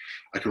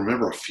 I can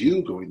remember a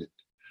few going,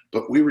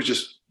 but we were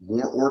just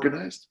more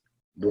organized,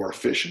 more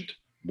efficient,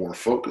 more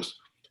focused.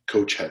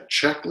 Coach had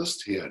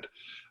checklists. He had,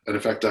 and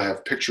in fact, I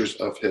have pictures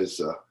of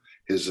his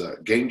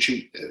game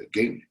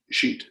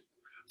sheet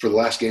for the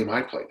last game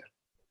I played.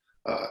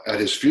 At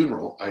his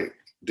funeral,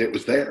 it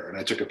was there, and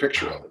I took a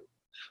picture of it.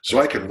 So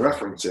I can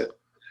reference it.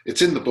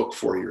 It's in the book,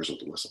 4 Years with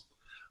the Whistle.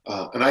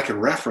 And I can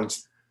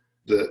reference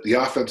the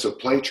offensive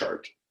play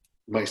chart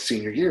my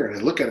senior year. And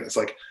I look at it, it's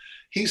like,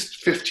 he's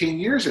 15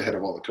 years ahead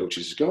of all the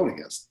coaches he's going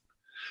against.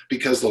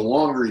 Because the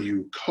longer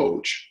you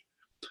coach,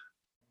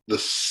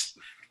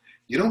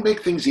 you don't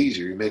make things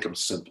easier, you make them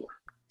simpler.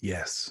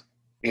 Yes.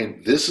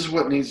 And this is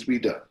what needs to be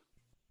done.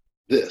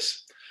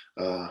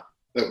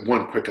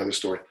 One quick other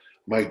story.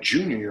 My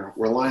junior year,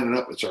 we're lining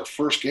up. It's our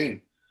first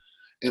game.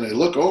 And I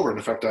look over, and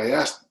in fact, I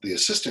asked the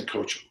assistant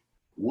coach,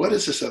 what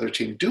is this other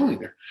team doing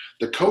there?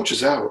 The coach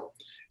is out,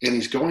 and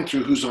he's going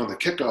through who's on the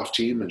kickoff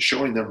team and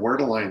showing them where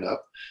to line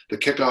up. The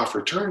kickoff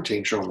return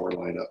team showing where to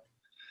line up.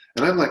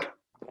 And I'm like,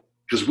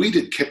 because we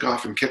did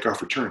kickoff and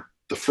kickoff return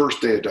the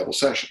first day of double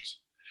sessions.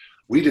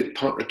 We did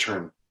punt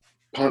return,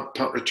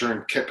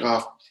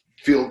 kickoff,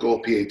 field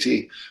goal,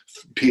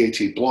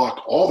 PAT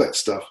block, all that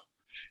stuff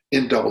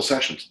in double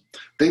sessions.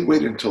 They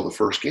waited until the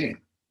first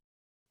game.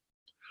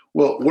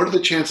 Well, what are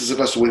the chances of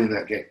us winning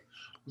that game?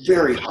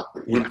 Very high.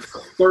 When a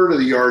third of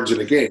the yards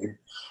in a game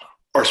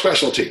are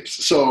special teams.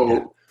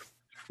 So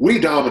we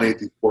dominate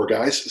these poor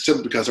guys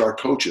simply because our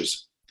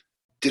coaches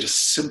did a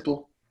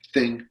simple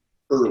thing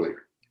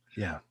earlier.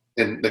 Yeah.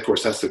 And of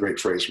course, that's the great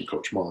phrase from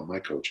Coach Mullen, my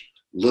coach: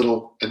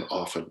 little and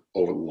often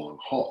over the long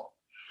haul.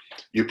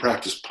 You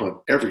practice punt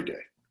every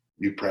day.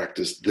 You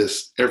practice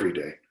this every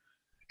day.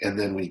 And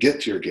then when you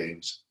get to your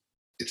games,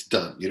 it's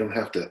done. You don't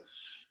have to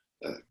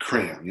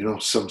cram.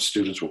 Some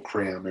students will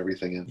cram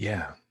everything in.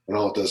 Yeah. And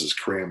all it does is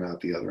cram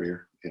out the other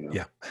ear.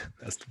 Yeah,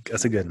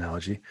 that's a good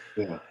analogy.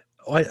 Yeah.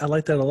 Oh, I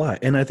like that a lot.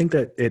 And I think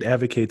that it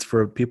advocates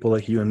for people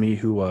like you and me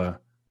who,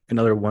 and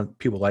other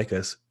people like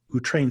us who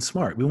train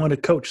smart. We want to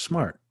coach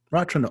smart. We're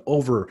not trying to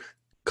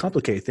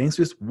overcomplicate things.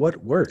 Just what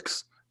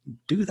works.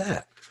 Do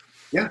that.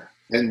 Yeah.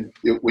 And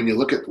when you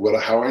look at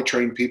how I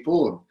train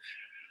people,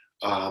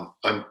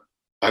 and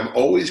I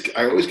always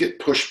get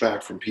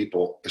pushback from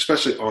people,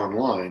 especially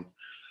online.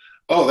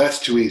 Oh, that's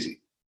too easy.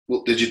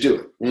 Well, did you do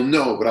it? Well,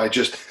 no, but I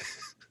just.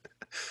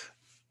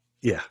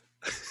 Yeah.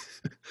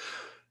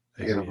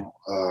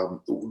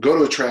 Go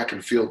to a track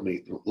and field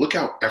meet. Look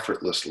how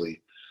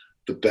effortlessly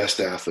the best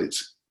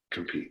athletes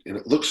compete. And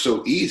it looks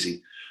so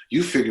easy.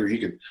 You figure you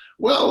can,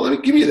 let me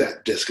give you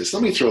that discus.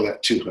 Let me throw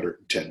that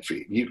 210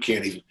 feet. And you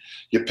can't even,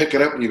 you pick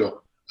it up and you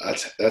go,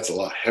 that's a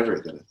lot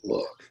heavier than it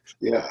looked.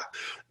 Yeah.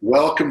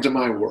 Welcome to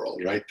my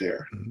world right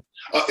there.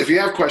 If you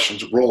have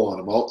questions, roll on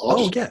them.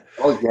 I'll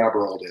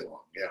yabber all day long.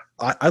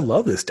 Yeah. I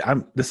love this.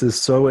 This is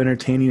so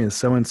entertaining and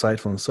so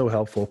insightful and so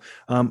helpful.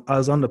 I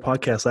was on the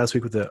podcast last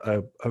week with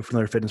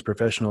another fitness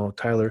professional,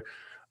 Tyler,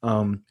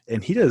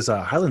 and he does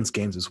Highlands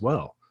games as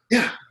well.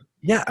 Yeah.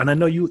 Yeah, and I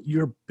know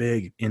you're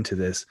big into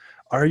this.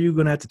 Are you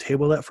going to have to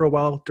table that for a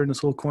while during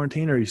this little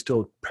quarantine, or are you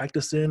still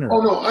practicing? Or?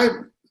 Oh no,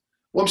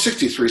 I'm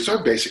 63, so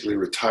I'm basically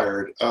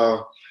retired.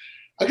 I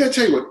got to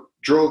tell you what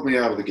drove me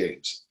out of the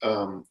games.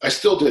 I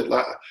still did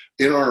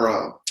in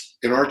our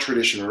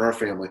tradition, in our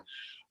family,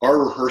 our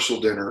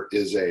rehearsal dinner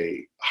is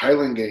a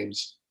Highland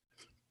Games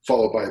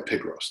followed by a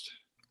pig roast.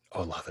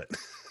 Oh, love it.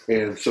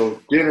 And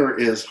so dinner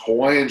is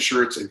Hawaiian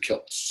shirts and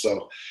kilts.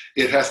 So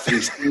it has to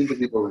be seen to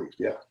be believed.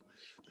 Yeah.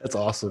 That's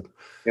awesome.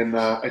 And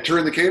I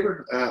turned the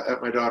caber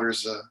at my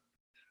daughter's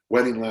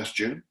wedding last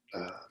June.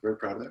 Very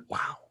proud of that.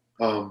 Wow.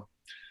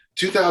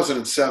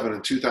 2007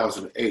 and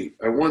 2008,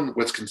 I won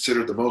what's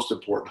considered the most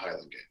important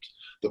Highland Games,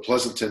 the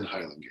Pleasanton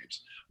Highland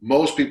Games.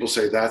 Most people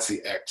say that's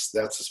the X,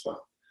 that's the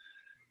spot.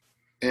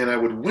 And I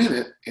would win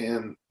it,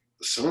 and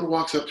someone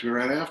walks up to me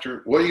right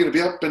after, well, you're going to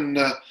be up in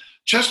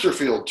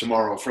Chesterfield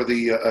tomorrow for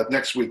the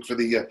next week for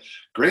the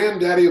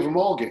granddaddy of them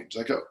all games.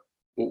 I go,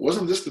 well,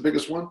 wasn't this the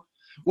biggest one?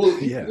 Well,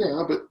 yeah,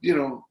 but,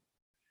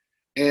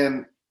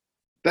 and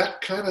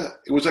that kind of,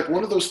 it was like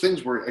one of those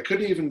things where I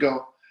couldn't even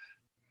go.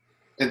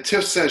 And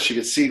Tiff says she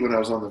could see when I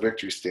was on the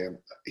victory stand,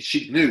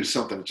 she knew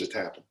something had just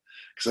happened.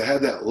 Because I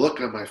had that look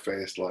on my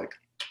face like,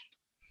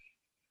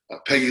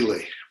 Peggy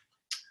Lee,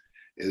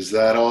 is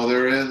that all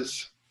there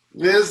is?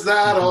 Is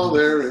that all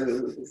there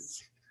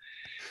is?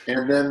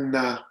 And then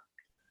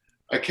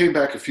I came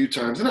back a few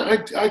times, and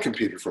I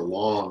competed for a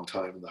long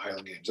time in the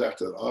Highland Games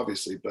after that,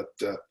 obviously. But,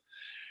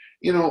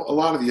 a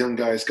lot of the young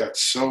guys got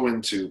so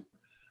into,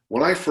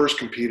 when I first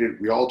competed,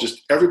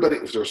 everybody,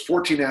 if there was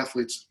 14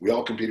 athletes, we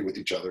all competed with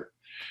each other.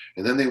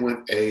 And then they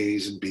went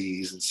A's and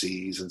B's and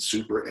C's and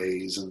super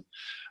A's and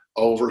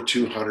over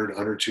 200,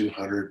 under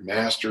 200,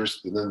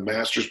 masters. And then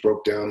masters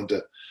broke down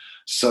into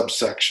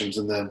subsections.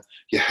 And then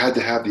you had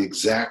to have the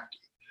exact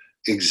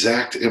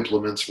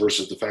implements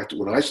versus the fact that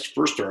when I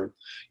first started,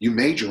 you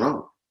made your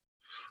own.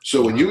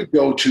 So when you would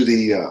go to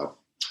the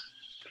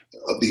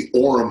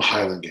Orem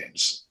Highland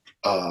Games,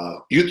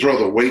 you'd throw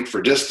the weight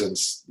for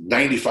distance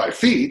 95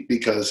 feet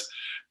because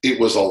it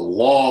was a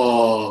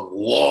long,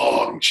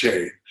 long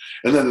chain.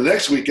 And then the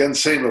next weekend,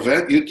 same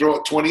event, you'd throw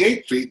it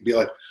 28 feet and be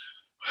like,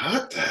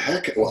 what the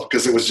heck? Well,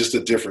 because it was just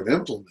a different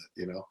implement,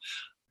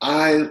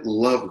 I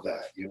love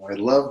that. I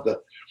love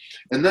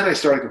and then I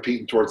started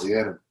competing towards the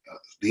end. And,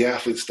 the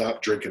athletes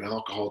stopped drinking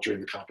alcohol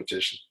during the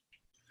competition.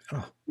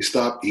 Oh. They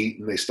stopped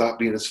eating. They stopped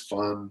being as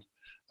fun.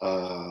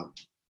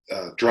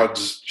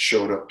 Drugs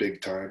showed up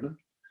big time. And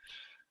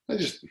I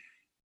just,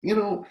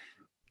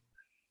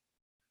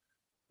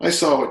 I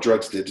saw what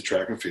drugs did to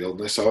track and field,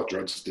 and I saw what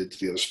drugs did to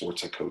the other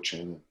sports I coach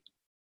in.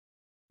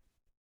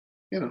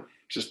 And,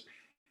 just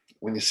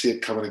when you see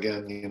it coming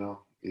again, you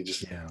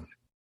just,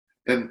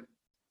 and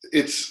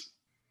it's,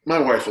 my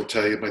wife will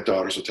tell you, my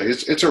daughters will tell you,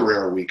 it's a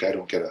rare week. I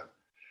don't get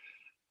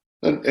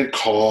a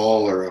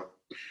call or a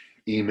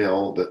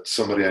email that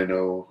somebody I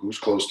know who's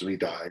close to me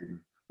died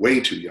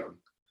way too young.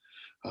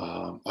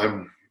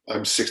 I'm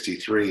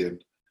 63 and I'm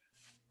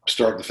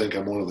starting to think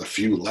I'm one of the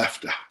few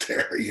left out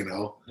there,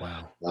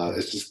 Wow.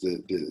 It's just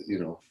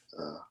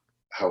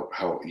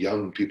how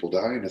young people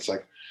die. And it's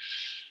like,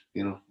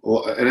 and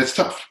it's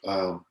tough.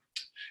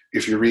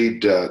 If you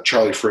read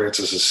Charlie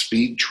Francis's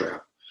Speed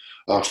Trap,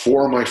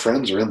 4 of my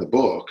friends are in the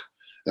book,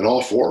 and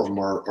all 4 of them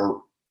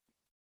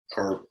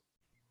are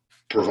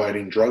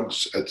providing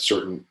drugs at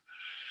certain,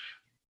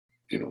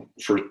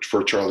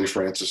 for Charlie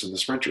Francis and the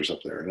sprinters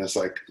up there. And it's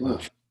like,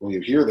 when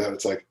you hear that,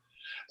 it's like,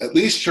 at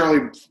least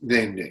Charlie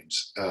named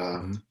names,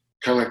 kind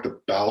of like the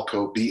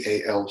Balco,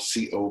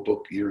 Balco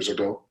book years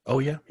ago. Oh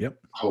yeah. Yep.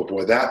 Oh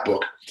boy, that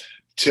book,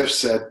 Tiff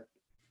said,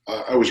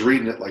 I was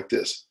reading it like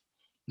this.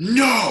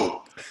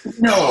 No.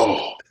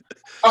 Because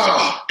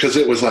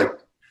it was like,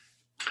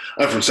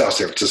 I'm from South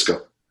San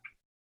Francisco.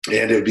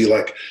 And it'd be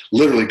like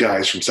literally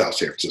guys from South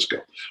San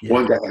Francisco. Yeah.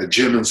 One guy had a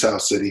gym in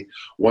South City.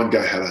 One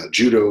guy had a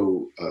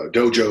judo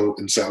dojo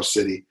in South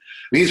City.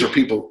 And these are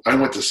people, I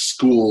went to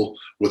school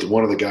with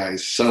one of the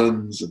guy's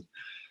sons. And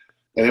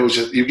it was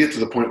just, you get to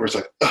the point where it's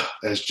like,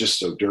 that's just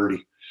so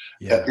dirty.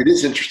 Yeah. It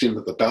is interesting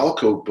that the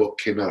Balco book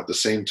came out at the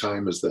same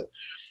time as the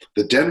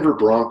Denver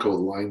Bronco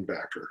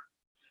linebacker.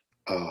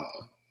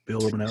 Bill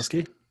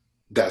Romanowski?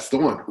 That's the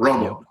one,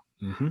 Romo. Yep.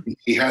 Mm-hmm.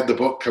 He had the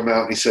book come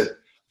out and he said,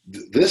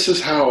 this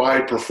is how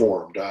I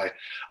performed. I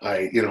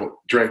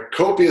drank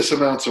copious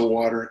amounts of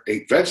water,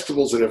 ate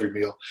vegetables at every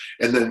meal.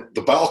 And then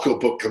the Balco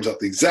book comes out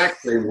the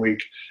exact same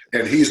week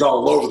and he's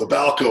all over the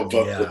Balco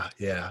book.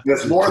 Yeah.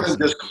 It's more than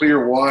just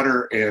clear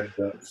water and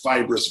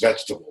fibrous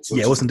vegetables.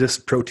 It wasn't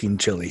just protein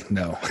chili.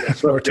 No.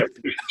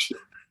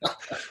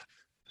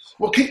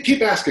 Well,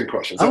 keep asking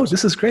questions. Oh,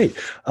 this is great.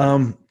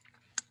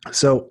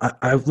 So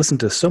I've listened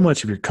to so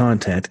much of your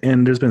content,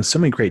 and there's been so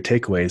many great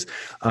takeaways.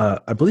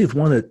 I believe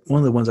one of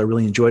the ones I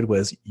really enjoyed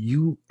was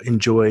you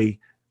enjoy,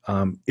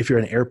 if you're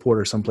in an airport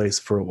or someplace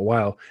for a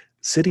while,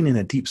 sitting in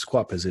a deep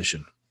squat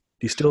position.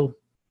 Do you still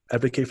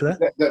advocate for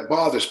that? That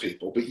bothers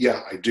people, but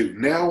yeah, I do.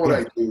 Now what Yeah.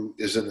 I do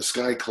is in the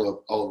Sky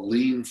Club, I'll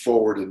lean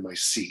forward in my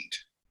seat.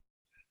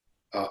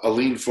 I'll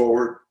lean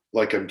forward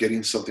like I'm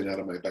getting something out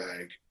of my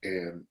bag,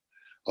 and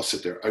I'll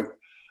sit there.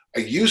 I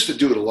used to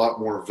do it a lot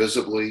more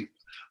visibly.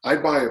 I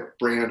buy a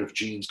brand of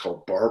jeans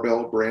called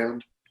Barbell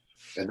brand,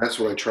 and that's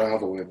what I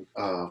travel in.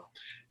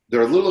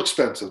 They're a little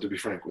expensive, to be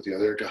frank with you.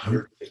 They're like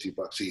Mhm.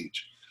 $150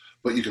 each,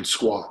 but you can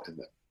squat in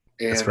them.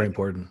 That's very And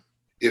important.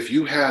 if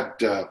you had,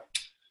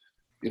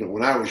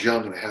 when I was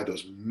young and I had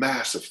those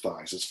massive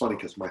thighs, it's funny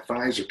because my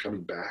thighs are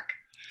coming back,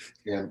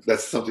 and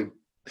that's something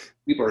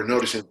people are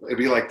noticing. It'd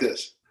be like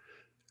this.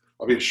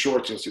 I'll be in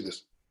shorts, you'll see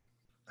this.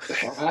 The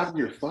hell happened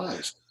to your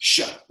thighs?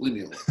 Shut up, leave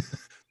me alone.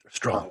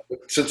 Strong.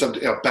 Since I'm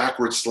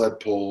backward sled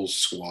pulls,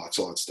 squats,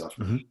 all that stuff.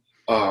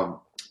 Hmm.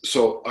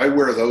 So I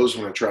wear those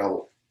when I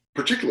travel,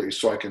 particularly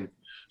so I can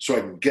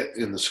get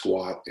in the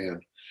squat.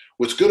 And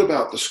what's good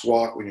about the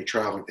squat when you're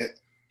traveling,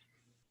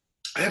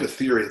 I have a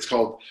theory. It's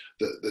called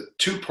the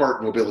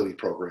two-part mobility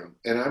program,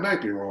 and I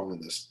might be wrong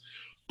in this,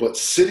 but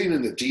sitting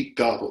in the deep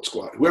goblet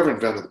squat. Whoever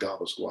invented the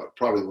goblet squat,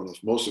 probably one of the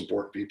most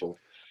important people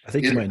I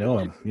think you in might know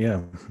him.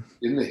 Yeah.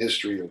 in the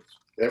history of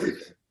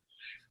everything.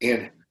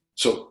 And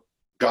so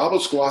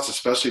goblet squats,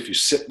 especially if you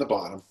sit in the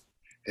bottom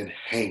and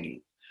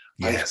hanging.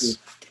 I think Yes.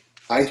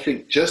 I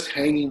think just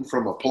hanging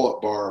from a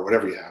pull-up bar or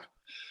whatever you have,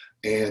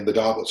 and the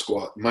goblet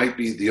squat might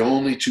be the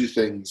only two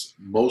things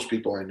most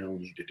people I know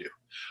need to do.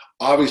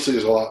 Obviously,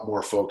 there's a lot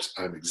more folks.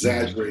 I'm Hmm.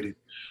 exaggerating.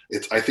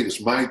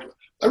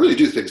 I really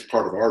do think it's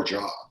part of our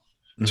job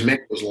to Hmm.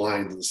 make those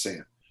lines in the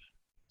sand.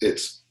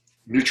 It's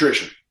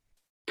nutrition,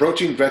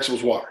 protein,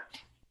 vegetables, water.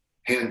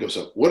 Hand goes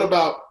up. What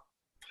about,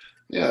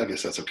 yeah, I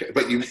guess that's okay.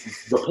 But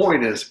the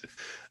point is,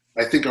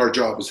 I think our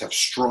job is to have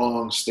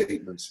strong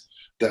statements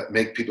that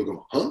make people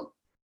go, huh?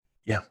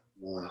 Yeah.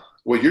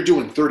 Well, you're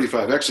doing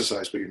 35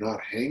 exercise, but you're not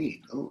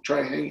hanging. Oh,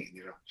 try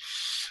hanging.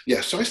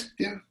 Yeah. So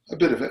a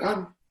bit of it.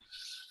 I'm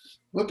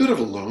a bit of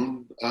a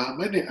loon.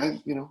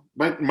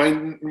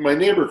 My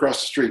neighbor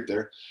across the street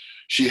there,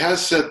 she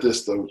has said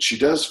this though. She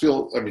does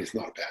feel. I mean, it's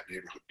not a bad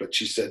neighborhood, but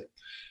she said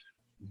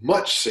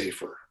much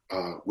safer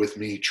with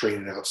me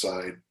training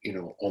outside.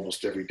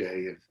 Almost every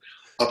day, and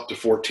up to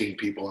 14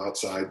 people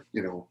outside.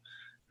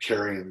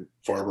 Carrying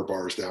farmer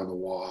bars down the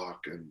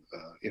walk, and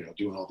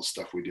doing all the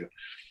stuff we do.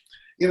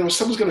 If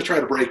someone's going to try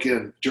to break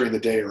in during the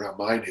day around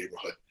my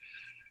neighborhood,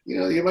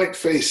 you might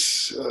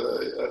face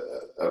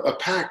a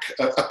pack,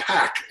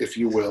 if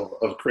you will,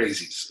 of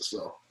crazies.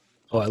 So,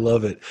 Oh, I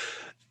love it.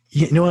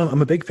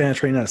 I'm a big fan of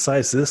training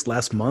outside. So this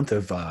last month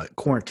of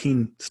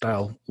quarantine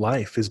style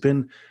life has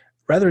been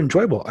rather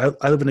enjoyable.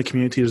 I live in a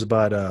community. There's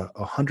about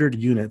 100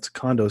 units,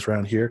 condos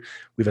around here.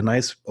 We have a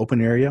nice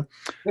open area.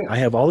 yeah, I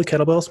have all the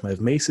kettlebells. I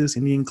have maces,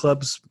 Indian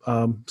clubs,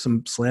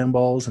 some slam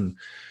balls, and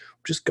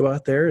just go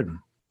out there and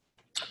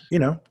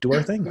do our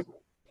yeah. thing.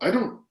 I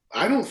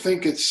don't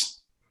think it's.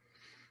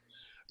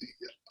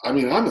 I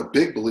mean, I'm a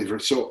big believer.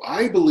 So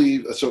I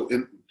believe. So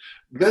in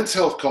Men's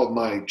Health called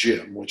my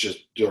gym, which is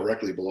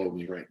directly below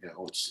me right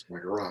now. It's my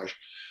garage,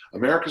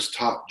 America's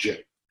top gym.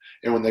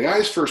 And when the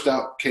guys first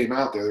came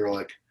out there, they were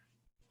like,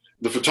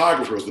 the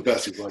photographer was the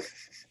best. He's like,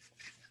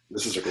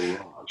 "This is a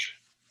garage."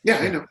 Yeah,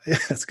 I Yeah, know. yeah,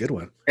 that's a good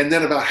one. And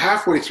then about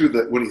halfway through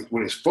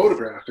when he's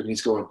photographing,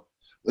 he's going,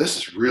 "This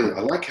is really,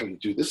 I like how you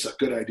do this. Is a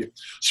good idea."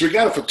 So we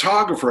got a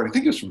photographer, and I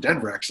think he was from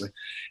Denver actually,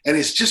 and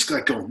he's just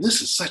like going,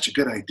 "This is such a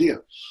good idea."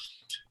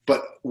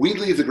 But we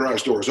leave the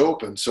garage doors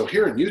open. So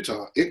here in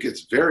Utah, it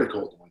gets very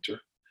cold in winter,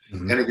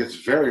 Hmm. and it gets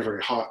very,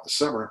 very hot in the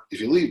summer.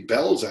 If you leave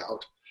bells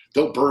out,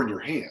 they'll burn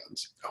your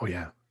hands. Oh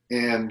yeah.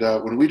 And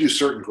when we do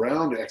certain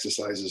ground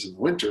exercises in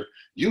winter,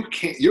 you're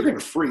going to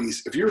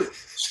freeze. If your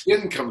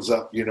skin comes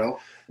up,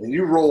 and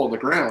you roll on the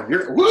ground,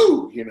 you're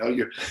woo,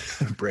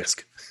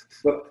 Brisk.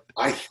 but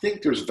I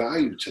think there's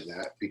value to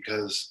that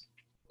because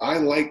I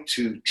like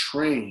to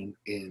train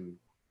in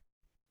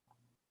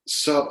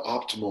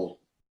suboptimal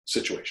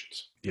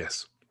situations.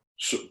 Yes.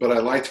 So, but I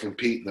like to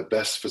compete in the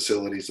best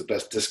facilities, the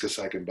best discus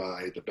I can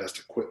buy, the best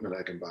equipment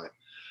I can buy.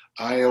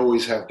 I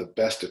always have the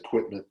best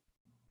equipment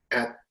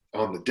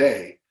on the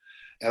day,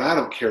 and I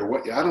don't care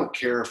I don't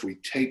care if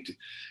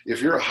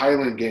if you're a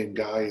Highland game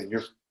guy and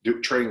you're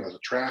training with a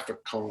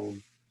traffic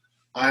cone,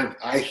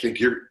 I think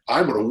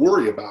I'm going to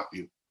worry about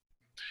you.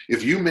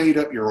 If you made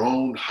up your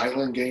own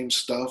Highland game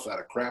stuff out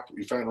of crap that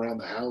you found around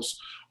the house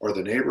or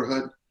the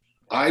neighborhood,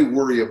 I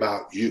worry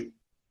about you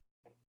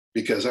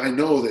because I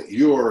know that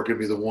you're going to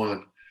be the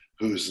one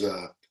who's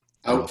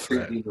Real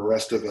threat. outthinking the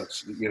rest of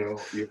us.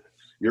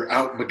 You're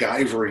out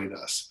MacGyvering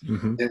us.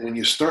 Hmm. And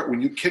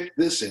when you kick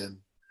this in,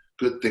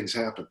 good things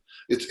happen.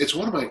 It's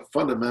one of my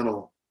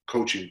fundamental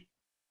coaching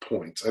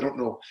points. I don't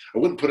know. I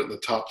wouldn't put it in the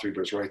top three,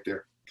 but it's right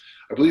there.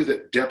 I believe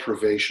that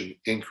deprivation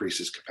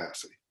increases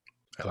capacity.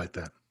 I like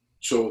that.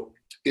 So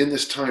in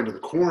this time of the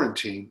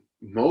quarantine,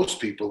 most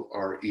people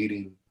are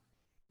eating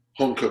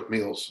home cooked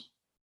meals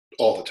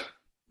all the time.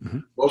 Hmm.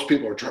 Most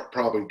people are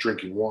probably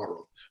drinking water.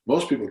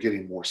 Most people are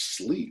getting more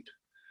sleep.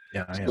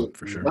 Yeah, I am So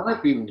for sure.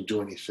 not being able to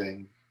do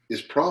anything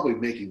is probably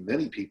making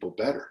many people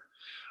better.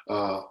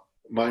 Uh,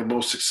 my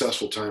most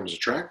successful time as a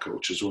track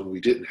coach is when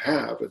we didn't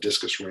have a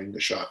discus ring, a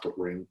shot put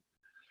ring,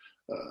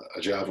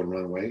 a javelin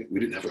runway. We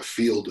didn't have a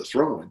field to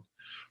throw in.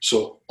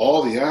 So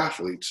all the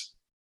athletes,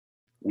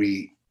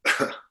 we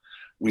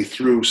we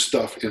threw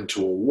stuff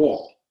into a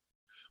wall.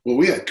 Well,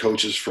 we had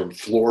coaches from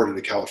Florida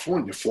to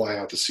California fly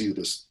out to see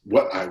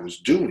what I was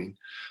doing,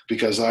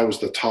 because I was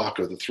the talk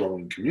of the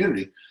throwing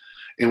community.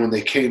 And when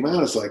they came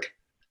out, it's like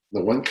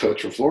the one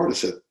coach from Florida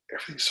said,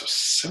 everything's so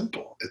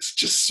simple. It's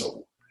just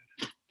so,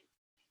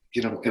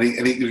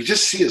 and you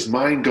just see his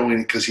mind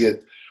going, because he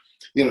had,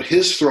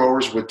 his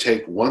throwers would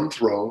take one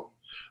throw.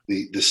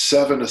 The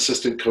 7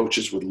 assistant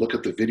coaches would look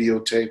at the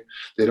videotape.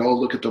 They'd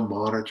all look at the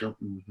monitor.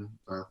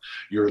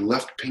 Your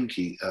left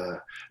pinky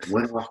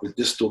went off the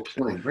distal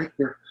plane right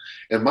there.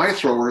 And my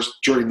throwers,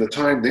 during the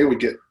time, they would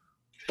get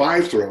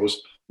 5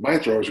 throws. My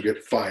throwers would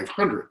get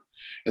 500.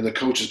 And the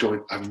coach is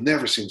going, I've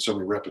never seen so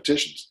many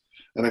repetitions.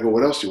 And I go,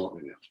 what else do you want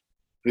me to do?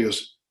 And he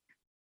goes,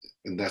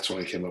 and that's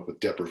when I came up with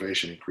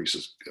deprivation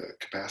increases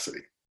capacity.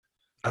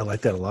 I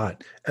like that a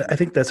lot. I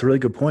think that's a really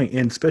good point.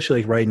 And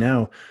especially like right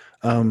now,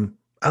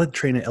 I like to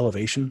train at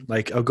elevation.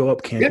 Like I'll go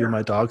up camping with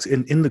my dogs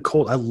in the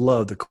cold. I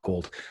love the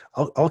cold.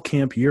 I'll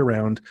camp year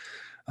round,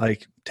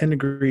 like 10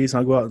 degrees. And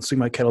I'll go out and swing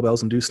my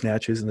kettlebells and do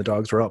snatches. And the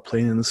dogs are out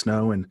playing in the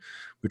snow, and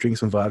we drink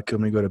some vodka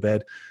when we go to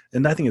bed.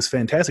 And I think it's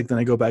fantastic. Then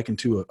I go back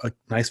into a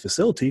nice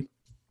facility,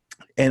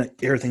 and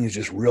everything is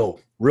just real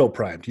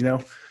primed,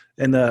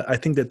 And I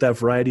think that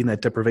variety and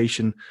that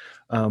deprivation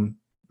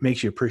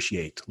makes you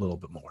appreciate a little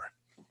bit more.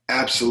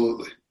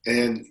 Absolutely.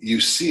 And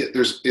you see it.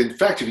 In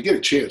fact, if you get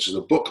a chance, there's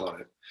a book on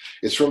it.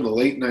 It's from the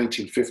late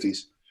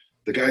 1950s.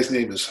 The guy's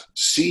name is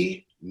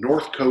C.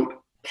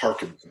 Northcote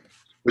Parkinson.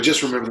 But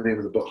just remember the name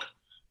of the book,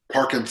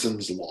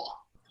 Parkinson's Law.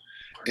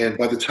 And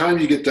by the time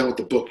you get done with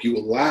the book, you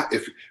will laugh.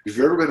 If you've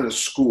ever been in a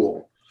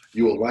school,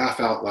 you will laugh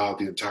out loud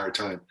the entire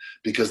time,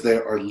 because they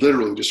are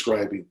literally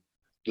describing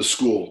the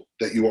school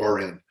that you are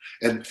in.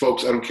 And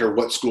folks, I don't care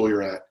what school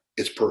you're at,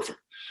 it's perfect.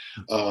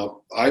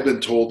 I've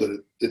been told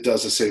that it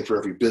does the same for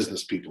every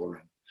business people are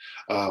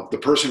in. The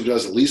person who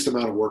does the least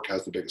amount of work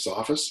has the biggest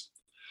office.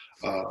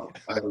 I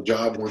had a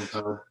job one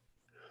time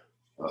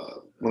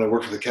when I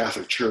worked for the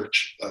Catholic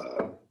Church.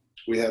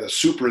 We had a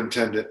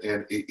superintendent,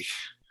 and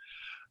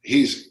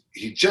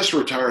he just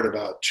retired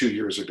about 2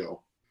 years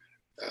ago.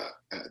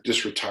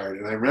 Just retired,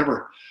 and I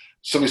remember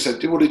somebody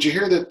said, "Well, did you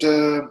hear that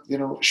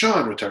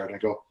Sean retired?" I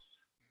go,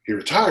 "He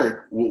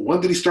retired? Well,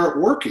 when did he start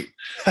working?"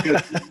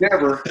 Because he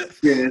never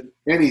did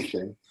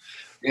anything.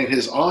 And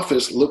his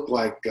office looked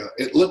like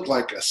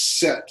a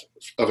set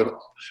of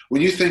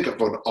when you think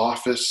of an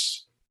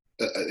office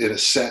in a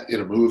set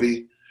in a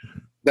movie,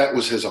 that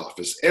was his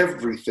office.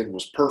 Everything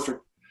was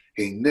perfect.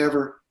 He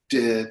never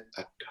did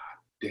a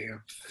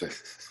goddamn thing.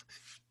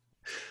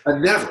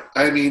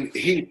 I mean,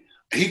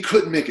 he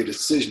couldn't make a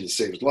decision to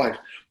save his life,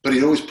 but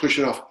he'd always push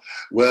it off.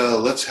 Well,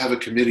 let's have a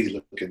committee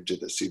look into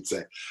this, he'd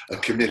say. A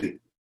committee.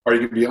 Are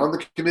you going to be on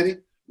the committee?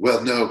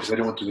 Well, no, because I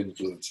don't want to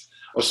influence.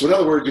 Oh, so in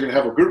other words, you're going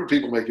to have a group of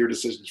people make your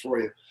decisions for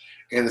you.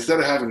 And instead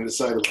of having to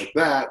decide it like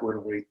that, we're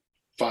going to wait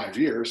 5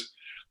 years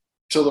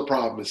till the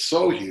problem is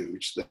so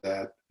huge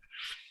that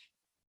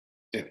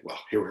here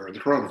we are in the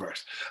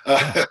coronavirus.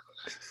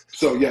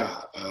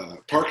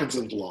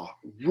 Parkinson's Law,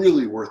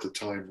 really worth the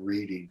time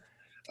reading.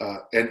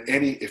 And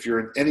if you're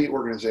in any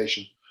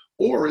organization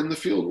or in the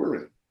field we're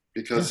in,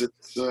 because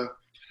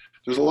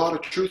there's a lot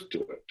of truth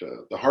to it.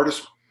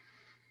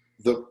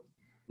 The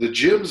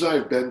gyms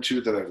I've been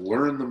to that I've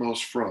learned the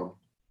most from,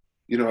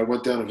 I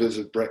went down and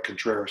visited Brett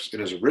Contreras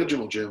in his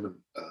original gym, and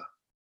I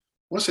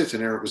want to say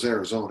it was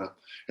Arizona,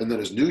 and then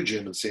his new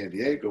gym in San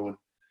Diego. And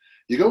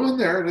you go in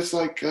there, and it's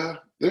like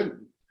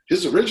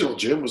his original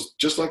gym was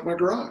just like my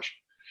garage.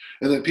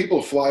 And then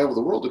people fly over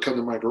the world to come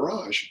to my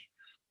garage.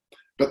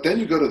 But then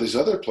you go to these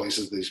other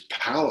places, these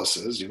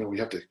palaces. You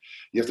have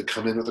to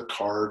come in with a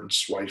card and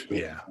swipe it.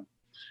 Yeah.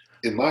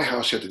 In my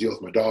house, you have to deal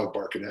with my dog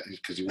barking at you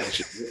because he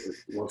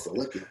wants to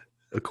lick you.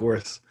 Of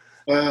course.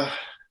 I'm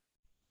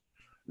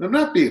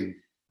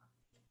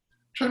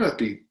trying not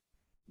to be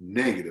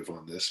negative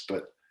on this,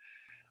 but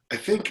I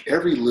think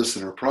every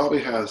listener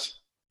probably has,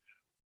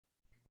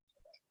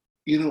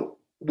 we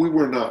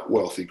were not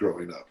wealthy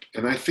growing up.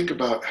 And I think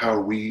about how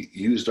we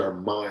used our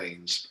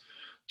minds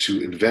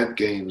to invent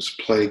games,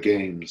 play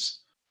games.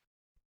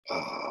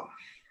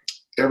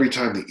 Every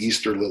time the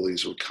Easter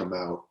lilies would come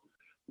out,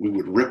 we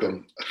would rip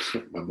them.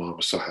 My mom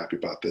was so happy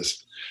about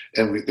this.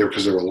 And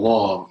because they were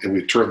long, and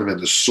we'd turn them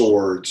into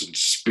swords and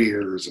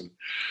spears, and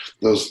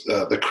those,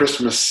 the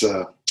Christmas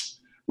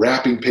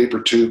wrapping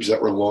paper tubes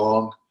that were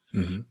long.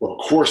 Mm-hmm. Well,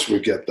 of course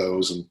we'd get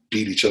those and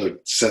beat each other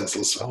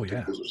senseless. Oh,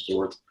 yeah. Those were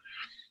swords.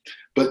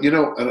 But,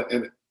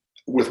 and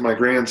with my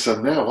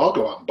grandson now, I'll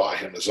go out and buy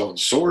him his own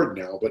sword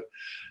now, but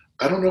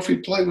I don't know if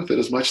he'd play with it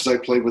as much as I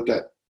played with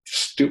that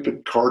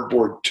stupid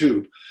cardboard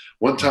tube.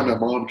 One time my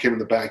mom came in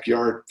the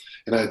backyard,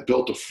 and I had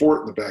built a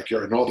fort in the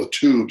backyard, and all the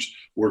tubes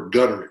were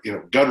gunnery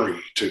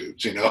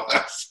tubes,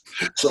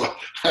 So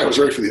I was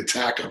ready for the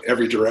attack on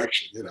every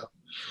direction,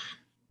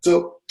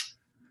 So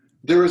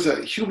there is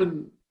a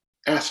human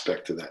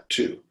aspect to that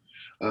too.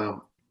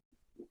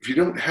 If you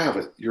don't have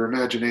it, your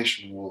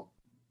imagination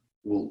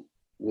will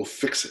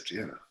fix it.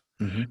 You know,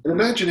 Hmm. and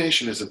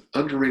imagination is an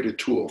underrated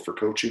tool for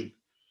coaching.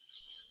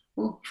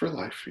 Well, for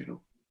life, you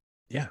know.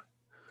 Yeah.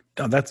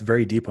 No, that's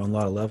very deep on a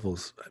lot of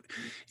levels.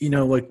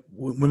 Like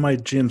when my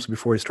gyms,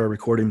 before we started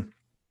recording,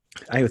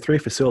 I have 3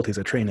 facilities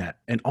I train at,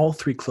 and all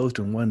 3 closed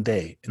in one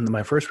day. And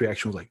my first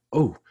reaction was like,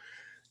 "Oh,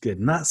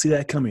 did not see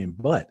that coming."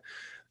 But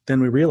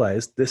then we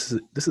realized this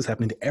is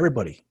happening to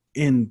everybody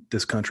in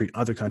this country,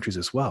 other countries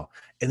as well.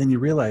 And then you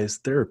realize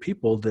there are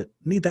people that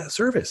need that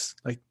service.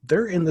 Like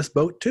they're in this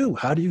boat too.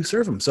 How do you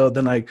serve them? So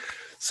then I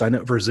signed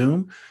up for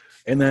Zoom,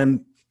 and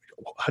then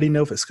how do you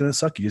know if it's going to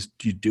suck? You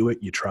do it,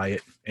 you try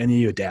it, and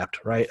you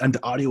adapt, right? And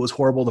the audio was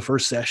horrible the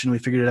first session. We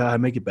figured it out how to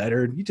make it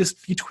better.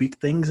 You tweak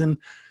things, and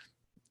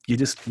you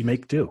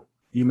make do.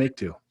 You make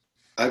do.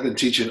 I've been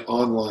teaching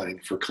online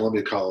for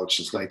Columbia College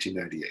since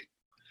 1998.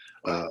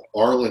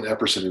 Arlen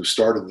Epperson, who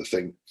started the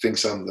thing,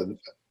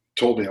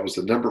 told me I was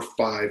the number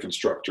 5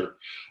 instructor.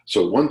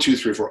 So 1, 2,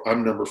 3, 4,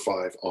 I'm number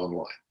 5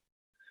 online.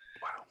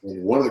 Wow.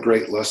 And one of the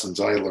great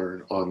lessons I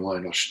learned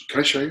online, can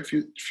I show you a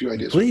few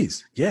ideas?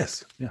 Please.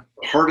 Yes. Yeah.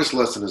 The hardest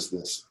lesson is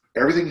this: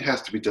 everything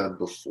has to be done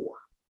before.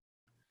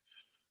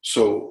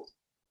 So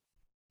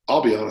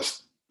I'll be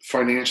honest,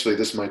 financially,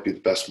 this might be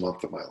the best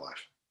month of my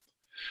life,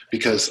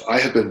 because I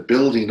have been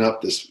building up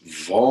this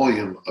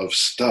volume of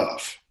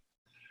stuff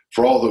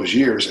for all those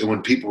years. And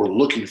when people were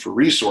looking for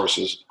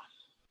resources,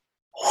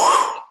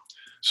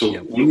 so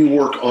when you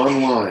work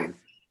online,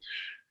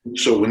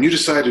 so when you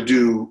decide to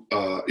do,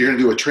 you're going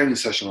to do a training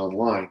session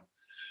online,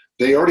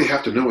 they already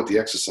have to know what the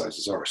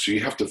exercises are. So you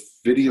have to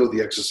video the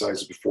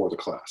exercises before the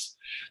class.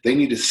 They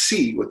need to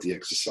see what the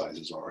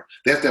exercises are.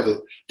 They have to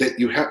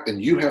have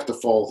you have to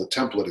follow the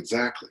template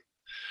exactly.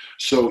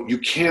 So you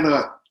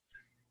cannot,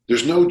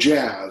 there's no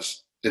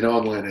jazz in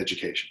online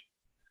education.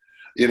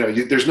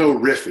 There's no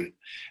riffing.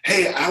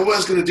 Hey,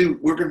 we're going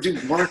to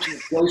do marching in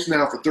place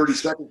now for 30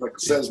 seconds, like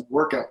it says in the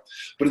workout.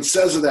 But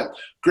instead of that,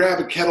 grab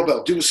a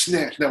kettlebell, do a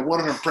snatch, now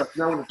one arm press,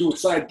 now we're going to do a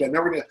side bend.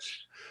 Now we're going to,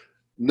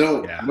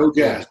 no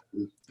jazz.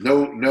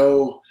 No,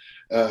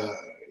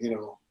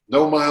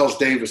 no Miles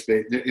Davis,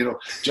 babe.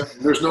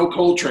 There's no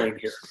Coltrane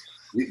here.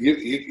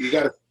 You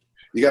got to,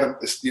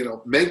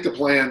 make the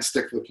plan,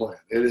 stick to the plan.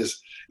 It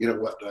is,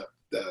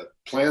 the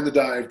plan the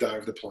dive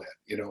the plan.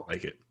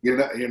 Like it.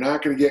 You're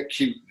not going to get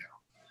cute now.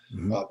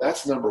 Mm-hmm.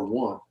 That's number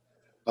 1.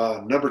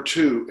 Number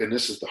 2, and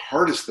this is the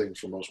hardest thing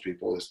for most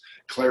people, is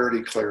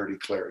clarity, clarity,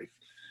 clarity.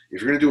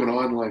 If you're going to do an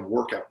online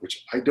workout,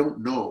 which I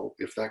don't know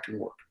if that can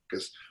work,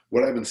 because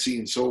what I've been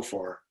seeing so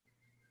far,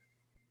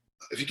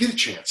 if you get a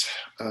chance,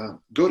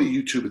 go to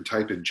YouTube and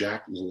type in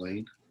Jack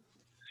LaLanne.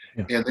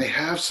 Yeah. And they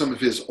have some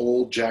of his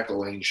old Jack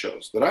LaLanne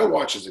shows that I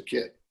watched as a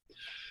kid.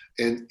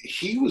 And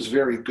he was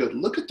very good.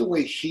 Look at the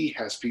way he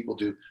has people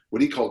do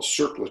what he called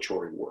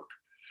circulatory work.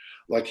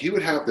 Like he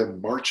would have them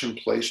march in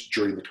place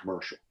during the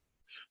commercial,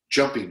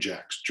 jumping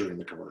jacks during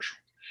the commercial.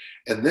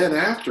 And then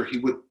after, he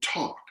would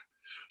talk.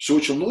 So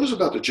what you'll notice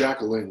about the Jack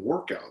LaLanne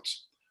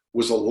workouts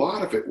was a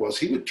lot of it was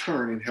he would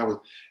turn and have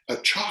a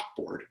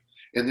chalkboard,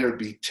 and there'd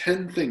be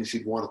 10 things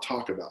he'd want to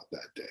talk about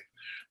that day.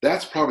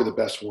 That's probably the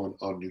best one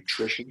on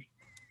nutrition.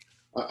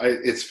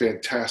 It's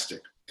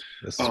fantastic.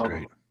 This is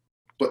great.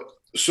 But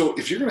so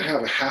if you're going to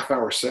have a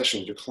half-hour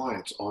session with your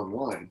clients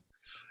online,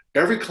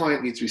 every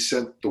client needs to be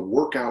sent the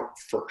workout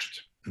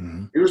first.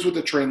 Mm-hmm. Here's what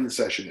the training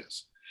session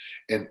is.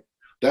 And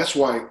that's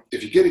why,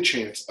 if you get a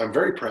chance, I'm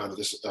very proud of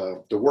this.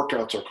 The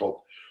workouts are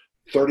called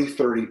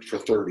 30-30 for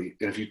 30.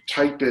 And if you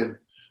type in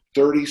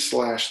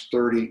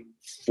 30/30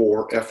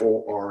 for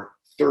FOR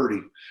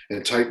 30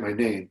 and type my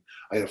name,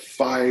 I have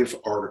 5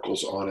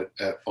 articles on it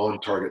at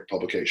On Target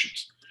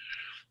Publications.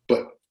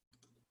 But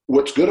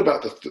what's good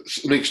about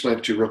let me explain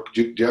it to you.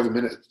 Do you have a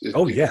minute?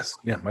 Oh, yes.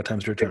 Yeah, my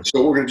time's your turn.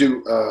 So what we're going to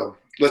do,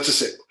 let's just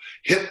say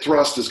hip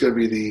thrust is going to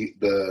be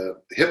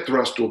the hip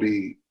thrust will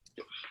be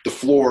the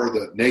floor,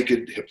 the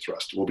naked hip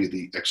thrust will be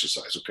the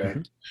exercise, okay?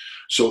 Mm-hmm.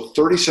 So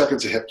 30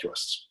 seconds of hip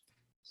thrusts,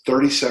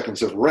 30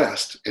 seconds of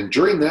rest, and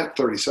during that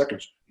 30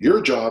 seconds,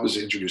 your job is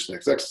to introduce the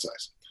next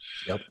exercise.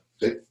 Yep.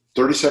 Okay?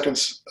 30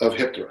 seconds of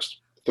hip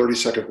thrust,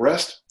 30-second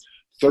rest,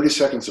 30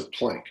 seconds of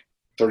plank,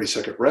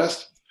 30-second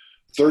rest,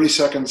 30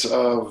 seconds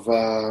of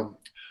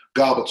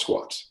goblet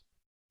squats,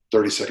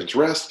 30 seconds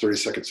rest, 30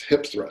 seconds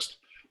hip thrust,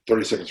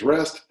 30 seconds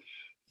rest,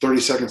 30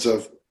 seconds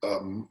of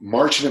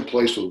marching in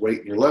place with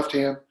weight in your left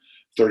hand,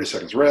 30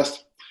 seconds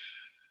rest,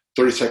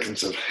 30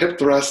 seconds of hip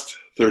thrust,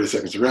 30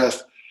 seconds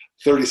rest,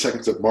 30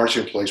 seconds of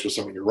marching in place with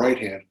something in your right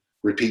hand.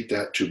 Repeat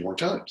that 2 more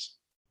times.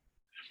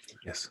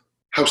 Yes.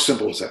 How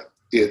simple is that?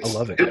 It's I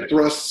love it. Hip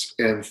thrusts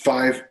and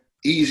 5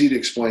 easy to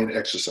explain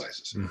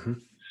exercises. Mm-hmm.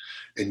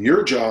 And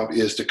your job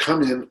is to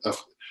come in,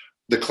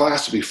 the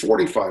class to be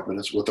 45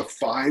 minutes with a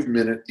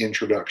 5-minute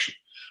introduction,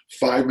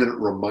 5-minute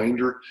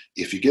reminder.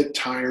 If you get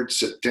tired,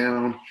 sit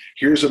down.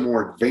 Here's a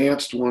more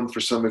advanced one for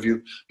some of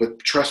you, but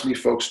trust me,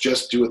 folks,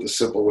 just do it the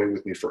simple way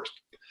with me first.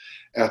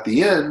 At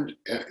the end,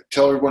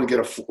 tell everyone to get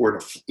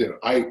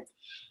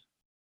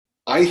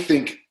I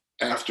think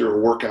after a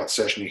workout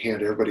session, you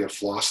hand everybody a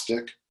floss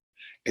stick,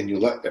 and you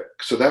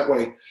so that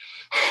way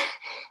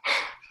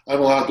I'm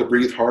allowed to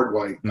breathe hard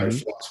while I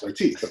floss my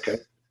teeth. Okay.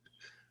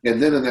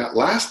 And then in that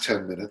last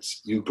 10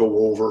 minutes, you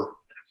go over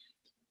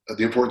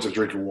the importance of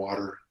drinking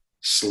water,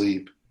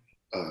 sleep,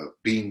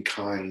 being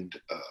kind,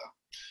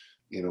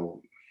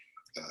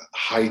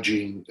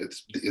 hygiene.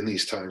 It's in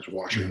these times,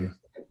 washing.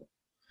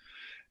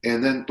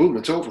 And then boom,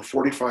 it's over.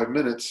 45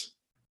 minutes.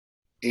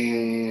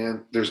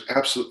 And there's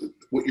absolutely,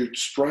 what you're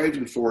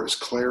striving for is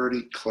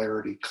clarity,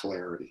 clarity,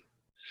 clarity.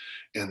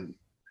 And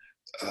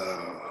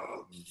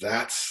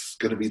that's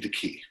going to be the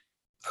key.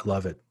 I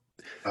love it.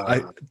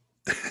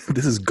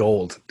 This is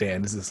gold,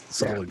 Dan. This is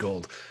solid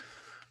gold.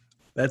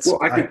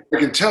 I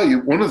can tell you,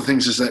 one of the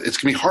things is that it's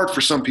going to be hard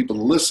for some people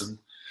to listen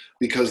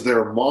because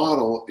their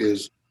model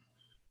is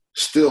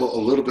still a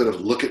little bit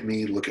of look at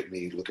me, look at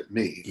me, look at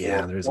me.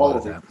 Yeah, there's a lot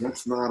of that.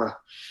 That's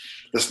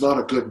not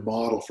a good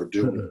model for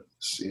doing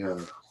this. Yeah.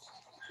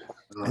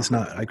 It's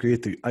not. I agree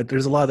with you.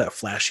 There's a lot of that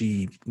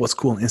flashy, what's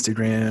cool on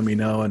Instagram,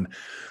 and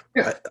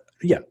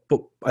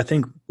but I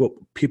think what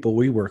people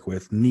we work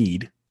with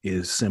need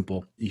is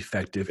simple,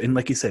 effective, and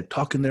like you said,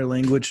 talking their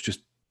language,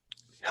 just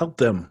help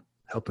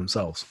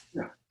themselves.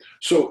 Yeah.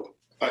 So,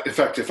 in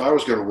fact, if I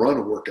was going to run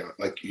a workout,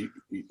 like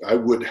I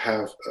would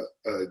have.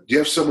 Do you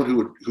have someone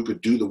who could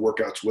do the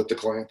workouts with the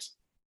clients?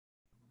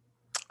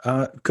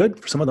 Good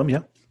for some of them,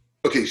 yeah.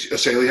 Okay,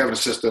 say you have an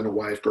assistant, a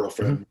wife,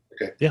 girlfriend.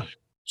 Okay. Yeah.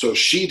 So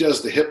she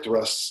does the hip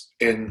thrusts,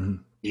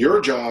 and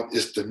your job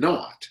is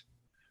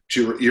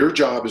your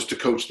job is to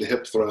coach the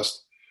hip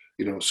thrust,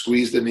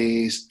 squeeze the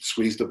knees,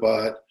 squeeze the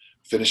butt,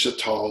 finish it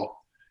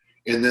tall.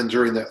 And then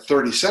during that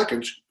 30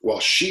 seconds, while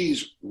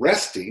she's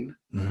resting,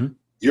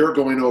 you're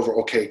going over,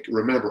 okay,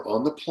 remember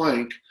on the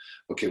plank,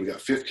 okay, we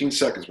got 15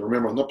 seconds.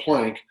 Remember on the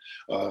plank,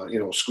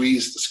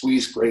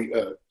 squeeze grape,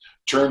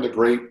 turn the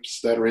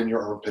grapes that are in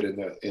your armpit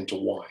into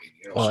wine.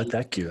 I like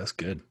that cue. That's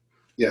good.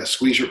 Yeah,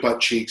 squeeze your butt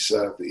cheeks.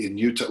 In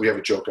Utah, we have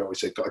a joke I always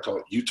say. I call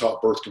it Utah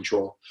birth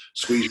control.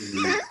 Squeeze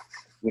your knee.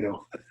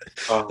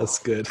 That's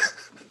good.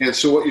 And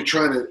so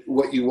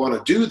what you want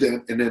to do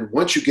then, and then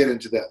once you get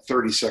into that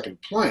 30-second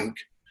plank,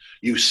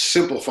 you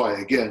simplify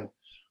again.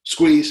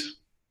 Squeeze,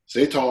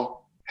 stay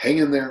tall, hang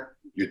in there.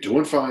 You're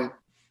doing fine.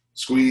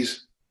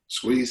 Squeeze,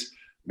 squeeze.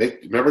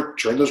 Remember,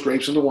 turn those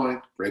grapes into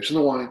wine.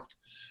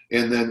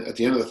 And then at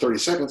the end of the 30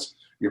 seconds,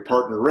 your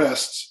partner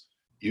rests.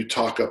 You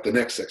talk up the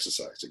next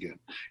exercise again.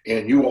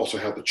 And you also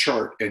have the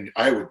chart, and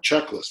I would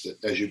checklist it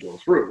as you go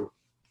through.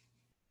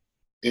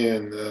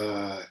 And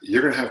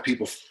you're going to have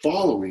people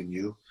following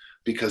you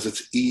because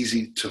it's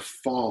easy to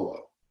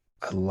follow.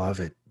 I love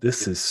it.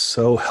 This is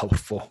so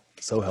helpful.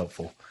 So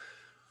helpful.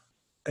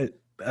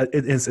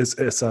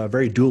 It's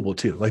very doable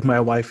too. Like my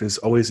wife is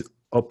always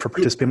up for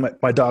participating.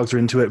 My dogs are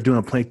into it. Doing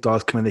a plank,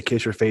 dogs come in, they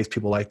kiss your face.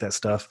 People like that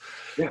stuff.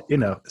 Yeah.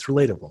 It's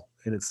relatable.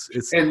 And it's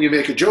and you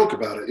make a joke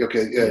about it.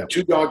 Okay,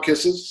 2 dog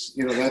kisses.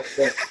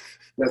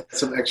 That's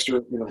some extra.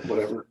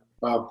 Whatever.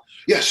 So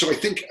I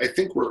think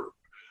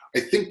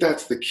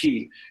that's the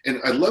key. And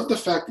I love the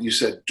fact that you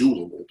said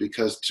doable,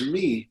 because to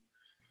me,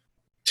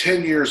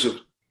 10 years of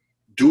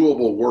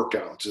doable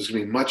workouts is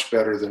going to be much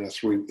better than a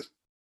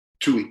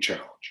 2-week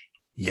challenge.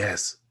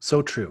 Yes,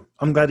 so true.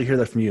 I'm glad to hear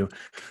that from you,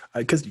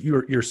 because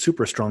you're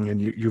super strong and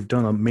you've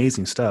done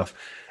amazing stuff,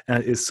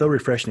 and it's so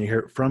refreshing to hear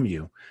it from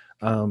you.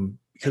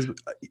 Because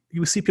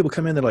you see people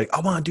come in, they're like, I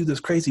want to do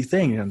this crazy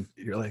thing. And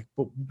you're like,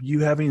 well,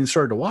 you haven't even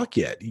started to walk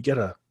yet. You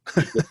gotta.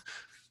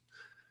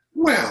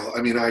 Well,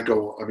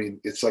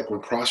 it's like when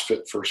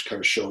CrossFit first kind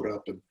of showed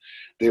up and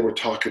they were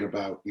talking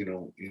about,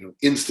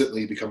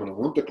 instantly becoming an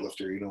Olympic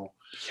lifter,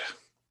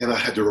 and I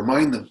had to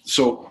remind them.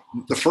 So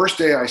the first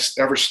day I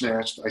ever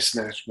snatched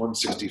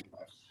 165.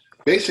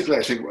 Basically,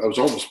 I think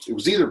it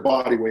was either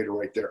body weight or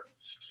right there.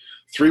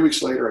 3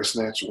 weeks later, I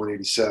snatched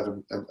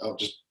 187, and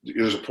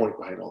there's a point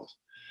behind all this.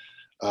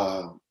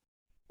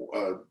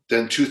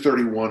 Then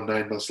 231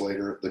 9 months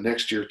later, the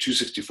next year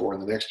 264,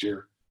 and the next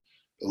year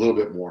a little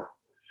bit more.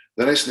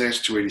 Then I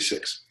snatched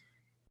 286.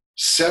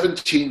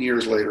 17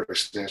 years later, I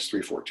snatched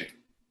 314.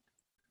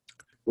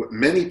 What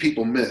many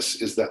people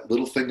miss is that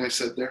little thing I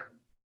said there.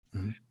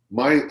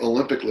 My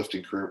Olympic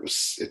lifting career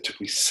it took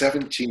me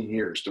 17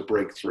 years to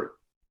break through.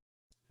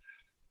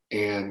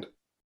 And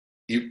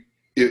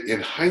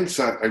in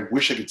hindsight, I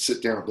wish I could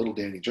sit down with little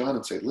Danny John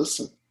and say,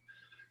 listen,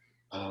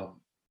 what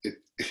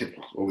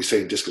we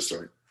say in discus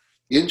throwing,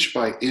 inch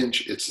by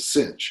inch, it's a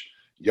cinch.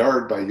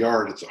 Yard by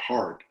yard, it's a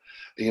hard.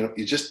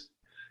 You just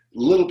a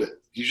little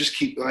bit. You just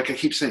keep, like I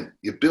keep saying,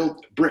 you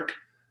build brick,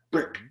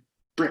 brick,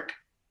 brick,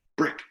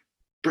 brick,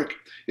 brick.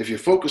 If you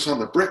focus on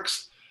the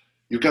bricks,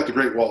 you've got the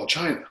Great Wall of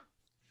China.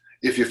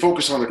 If you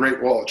focus on the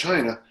Great Wall of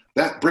China,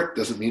 that brick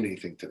doesn't mean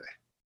anything today.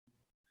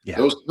 Yeah.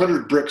 Those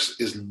 100 bricks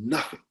is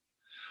nothing.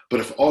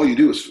 But if all you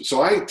do is,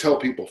 so I tell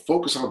people,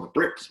 focus on the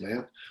bricks,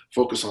 man.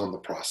 Focus on the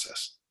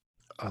process.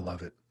 I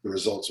love it. The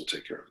results will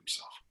take care of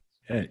themselves.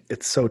 And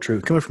it's so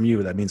true. Coming from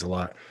you, that means a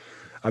lot.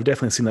 I've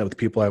definitely seen that with the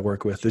people I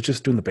work with. They're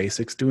just doing the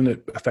basics, doing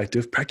it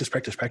effective, practice,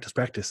 practice, practice,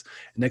 practice.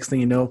 And next thing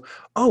you know,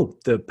 oh,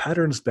 the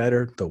pattern's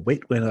better, the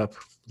weight went up,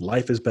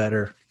 life is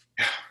better.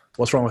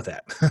 What's wrong with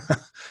that?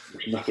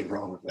 There's nothing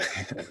wrong with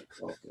that.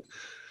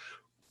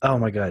 Oh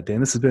my God, Dan,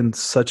 this has been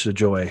such a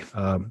joy.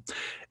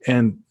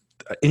 And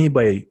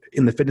anybody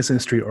in the fitness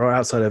industry or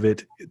outside of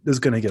it is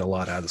going to get a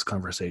lot out of this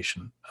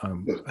conversation.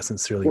 I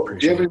sincerely Well, do you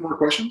appreciate have it. any more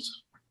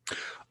questions?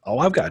 Oh,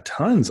 I've got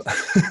tons.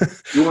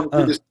 You want to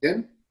do this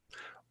again?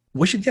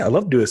 We should, yeah, I'd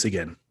love to do this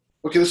again.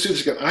 Okay, let's do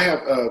this again. I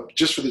have,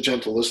 just for the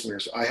gentle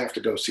listeners, I have to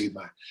go see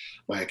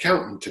my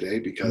accountant today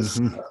because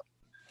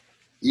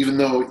even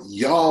though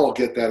y'all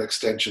get that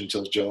extension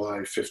till July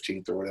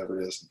 15th or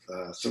whatever it is,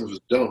 some of us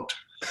don't.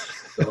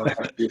 So I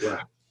have to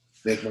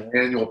make my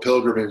annual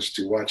pilgrimage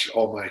to watch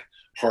all my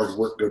hard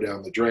work go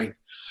down the drain.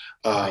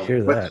 I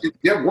hear that. Do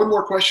you have one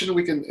more question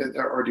we can,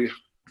 or do you?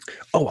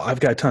 Oh, I've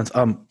got tons.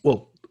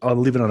 Well, I'll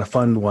leave it on a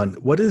fun one.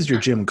 What is your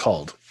gym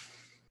called?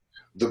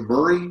 The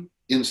Murray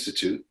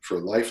Institute for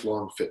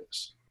Lifelong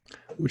Fitness.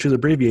 Which is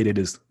abbreviated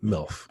as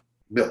MILF.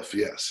 MILF,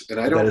 yes. And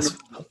I don't,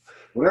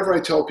 whenever I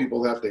tell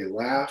people that, they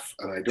laugh,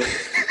 and I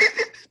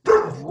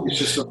don't, it's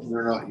just something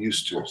they're not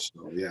used to.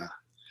 So, yeah.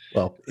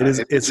 Well,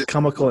 it's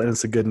comical and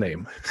it's a good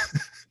name.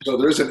 So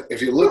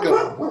if you look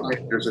up,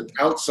 there's an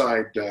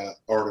outside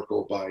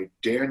article by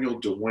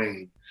Daniel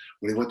Dwayne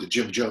when he went to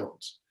Jim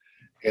Jones.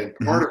 And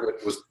part of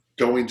it was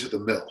going to the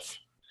MILF.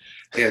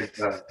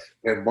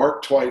 And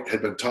Mark Twight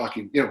had been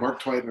talking, Mark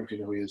Twight, I don't know if you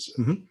know who he is.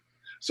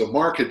 So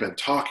Mark had been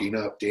talking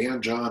up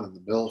Dan John and the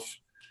MILF.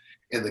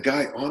 And the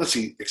guy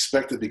honestly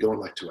expected to be going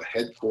like to a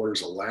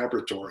headquarters, a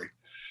laboratory.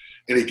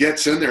 And he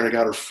gets in there and I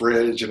got a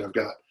fridge and I've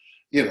got,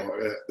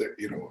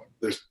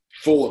 there's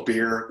full of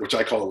beer, which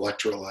I call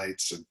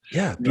electrolytes. And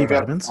B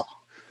vitamins.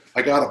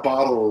 I got a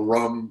bottle of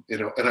rum,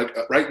 and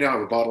right now I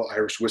have a bottle of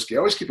Irish whiskey. I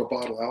always keep a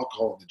bottle of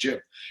alcohol in the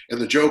gym.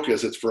 And the joke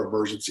is it's for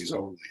emergencies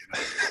only,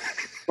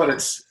 But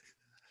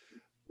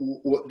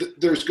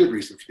there's good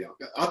reason for the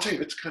alcohol. I'll tell you,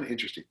 it's kind of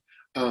interesting.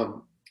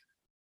 I'm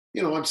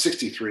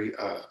 63.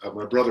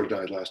 My brother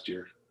died last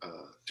year.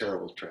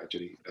 Terrible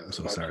tragedy. I'm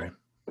so sorry.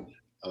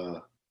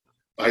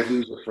 I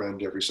lose a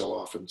friend every so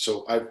often.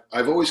 So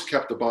I've always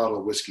kept a bottle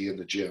of whiskey in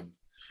the gym.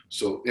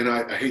 So, and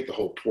I hate the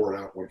whole pour it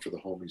out one for the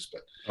homies,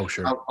 but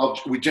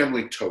we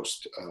generally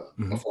toast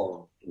a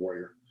fallen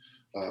warrior.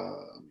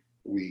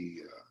 When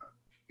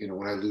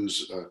I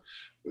lose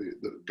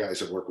the guys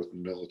that work with the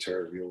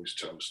military, we always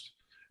toast.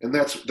 And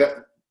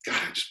that. God,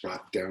 I just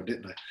brought it down,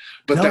 didn't I?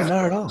 But no,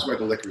 not at all. That's why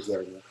the liquor's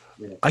there.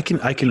 I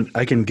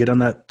can get on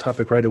that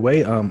topic right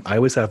away. I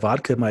always have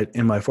vodka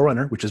in my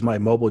Forerunner, which is my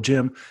mobile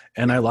gym,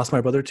 and I lost my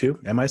brother too,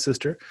 and my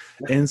sister,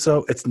 and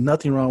so it's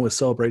nothing wrong with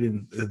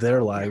celebrating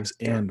their lives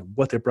and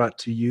what they brought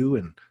to you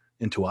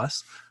and to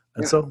us.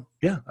 And so,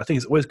 I think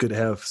it's always good to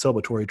have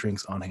celebratory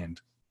drinks on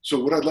hand.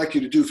 So, what I'd like you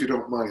to do, if you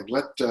don't mind,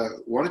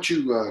 why don't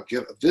you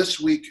get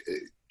this week?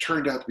 It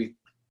turned out to be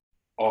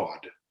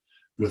odd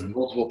with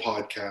multiple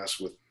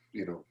podcasts with.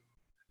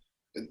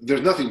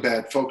 There's nothing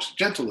bad, folks.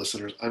 Gentle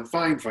listeners, I'm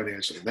fine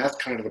financially. And that's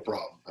kind of the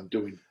problem. I'm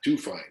doing too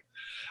fine,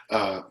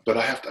 but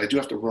I do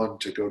have to run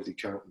to go to the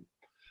accountant.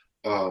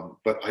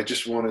 But I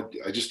just think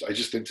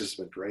this has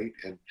been great,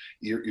 and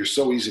you're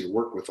so easy to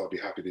work with. I'll be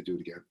happy to do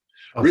it again.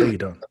 Oh, really, thank you,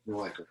 Don.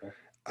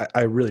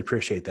 I really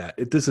appreciate that.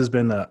 This has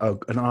been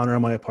an honor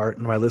on my part,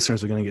 and my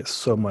listeners are going to get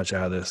so much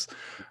out of this.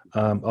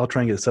 I'll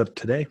try and get this up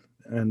today,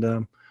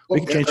 and we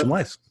can change some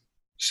lives.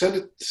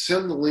 Send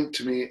the link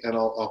to me, and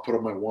I'll put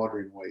on my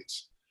wandering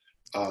weights.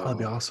 That'd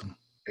be awesome.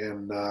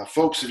 And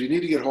folks, if you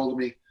need to get hold of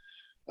me,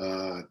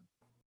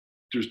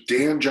 there's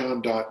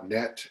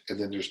danjohn.net, and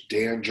then there's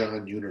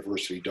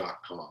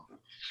danjohnuniversity.com.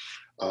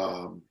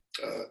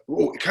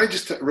 Can I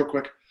just real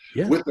quick?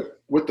 Yeah.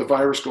 With the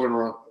virus going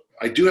around,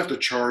 I do have to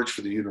charge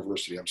for the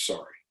university. I'm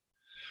sorry,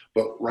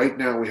 but right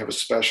now we have a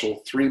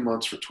special 3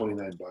 months for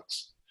 $29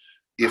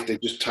 if they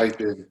just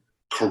type in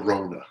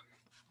Corona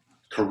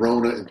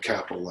in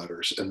capital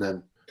letters, and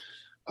then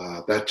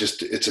I don't just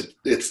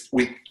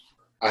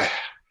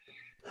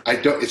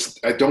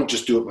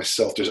do it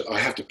myself. I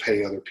have to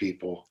pay other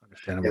people,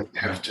 and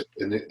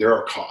there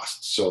are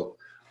costs. So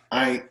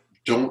I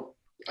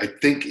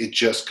think it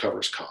just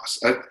covers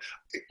costs.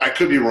 I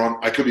could be wrong.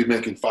 I could be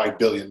making $5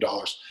 billion.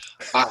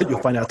 You'll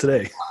find out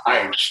today.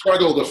 I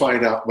struggle to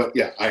find out, but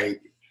I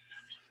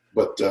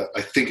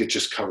think it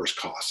just covers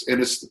costs,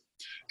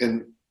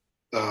 and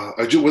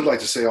I would like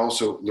to say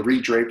also,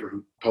 Larry Draper,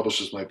 who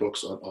publishes my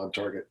books on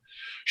Target,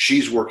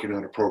 she's working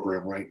on a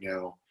program right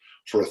now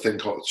for a thing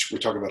called, we're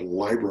talking about a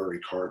library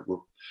card, where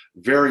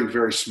very,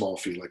 very small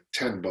fee, like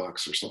 $10 or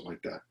something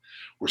like that,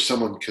 where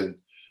someone can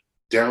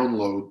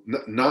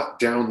not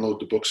download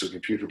the books on the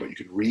computer, but you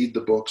can read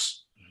the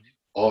books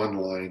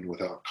online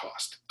without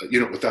cost.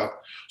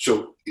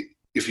 So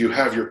if you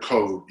have your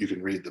code, you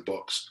can read the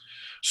books.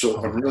 So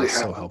I'm really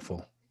happy so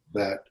helpful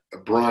that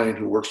Brian,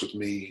 who works with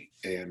me,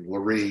 and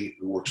Larry,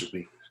 who works with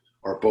me,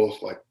 are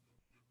both like,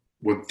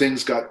 when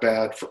things got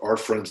bad for our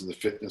friends in the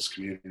fitness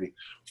community,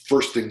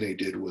 first thing they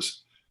did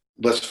was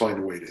let's find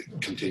a way to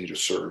continue to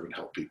serve and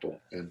help people.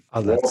 And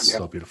Oh, we'll all that's be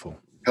so beautiful.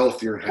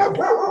 healthier and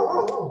happier.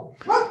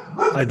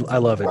 I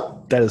love it.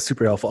 That is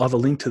super helpful. I'll have a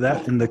link to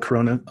that in the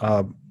Corona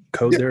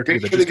code there.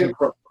 Make sure to get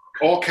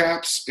all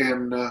caps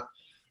and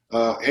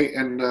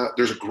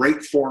there's a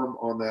great forum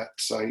on that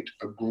site,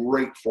 a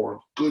great forum,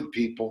 good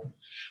people.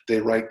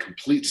 They write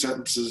complete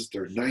sentences.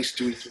 They're nice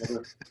to each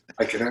other.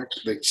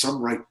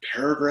 Some write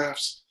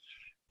paragraphs,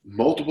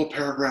 multiple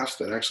paragraphs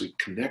that actually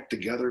connect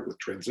together with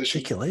transition.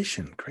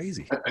 Articulation,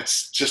 crazy.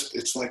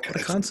 It's like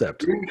what a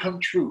concept. Dream come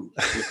true.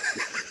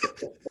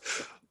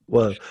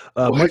 Well,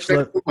 much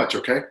love. Much,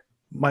 okay?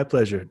 My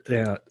pleasure.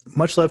 Yeah,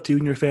 much love to you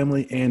and your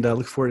family, and I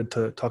look forward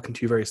to talking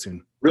to you very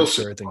soon. Real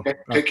soon. Okay.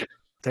 Take care.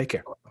 Take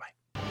care.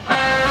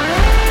 Bye.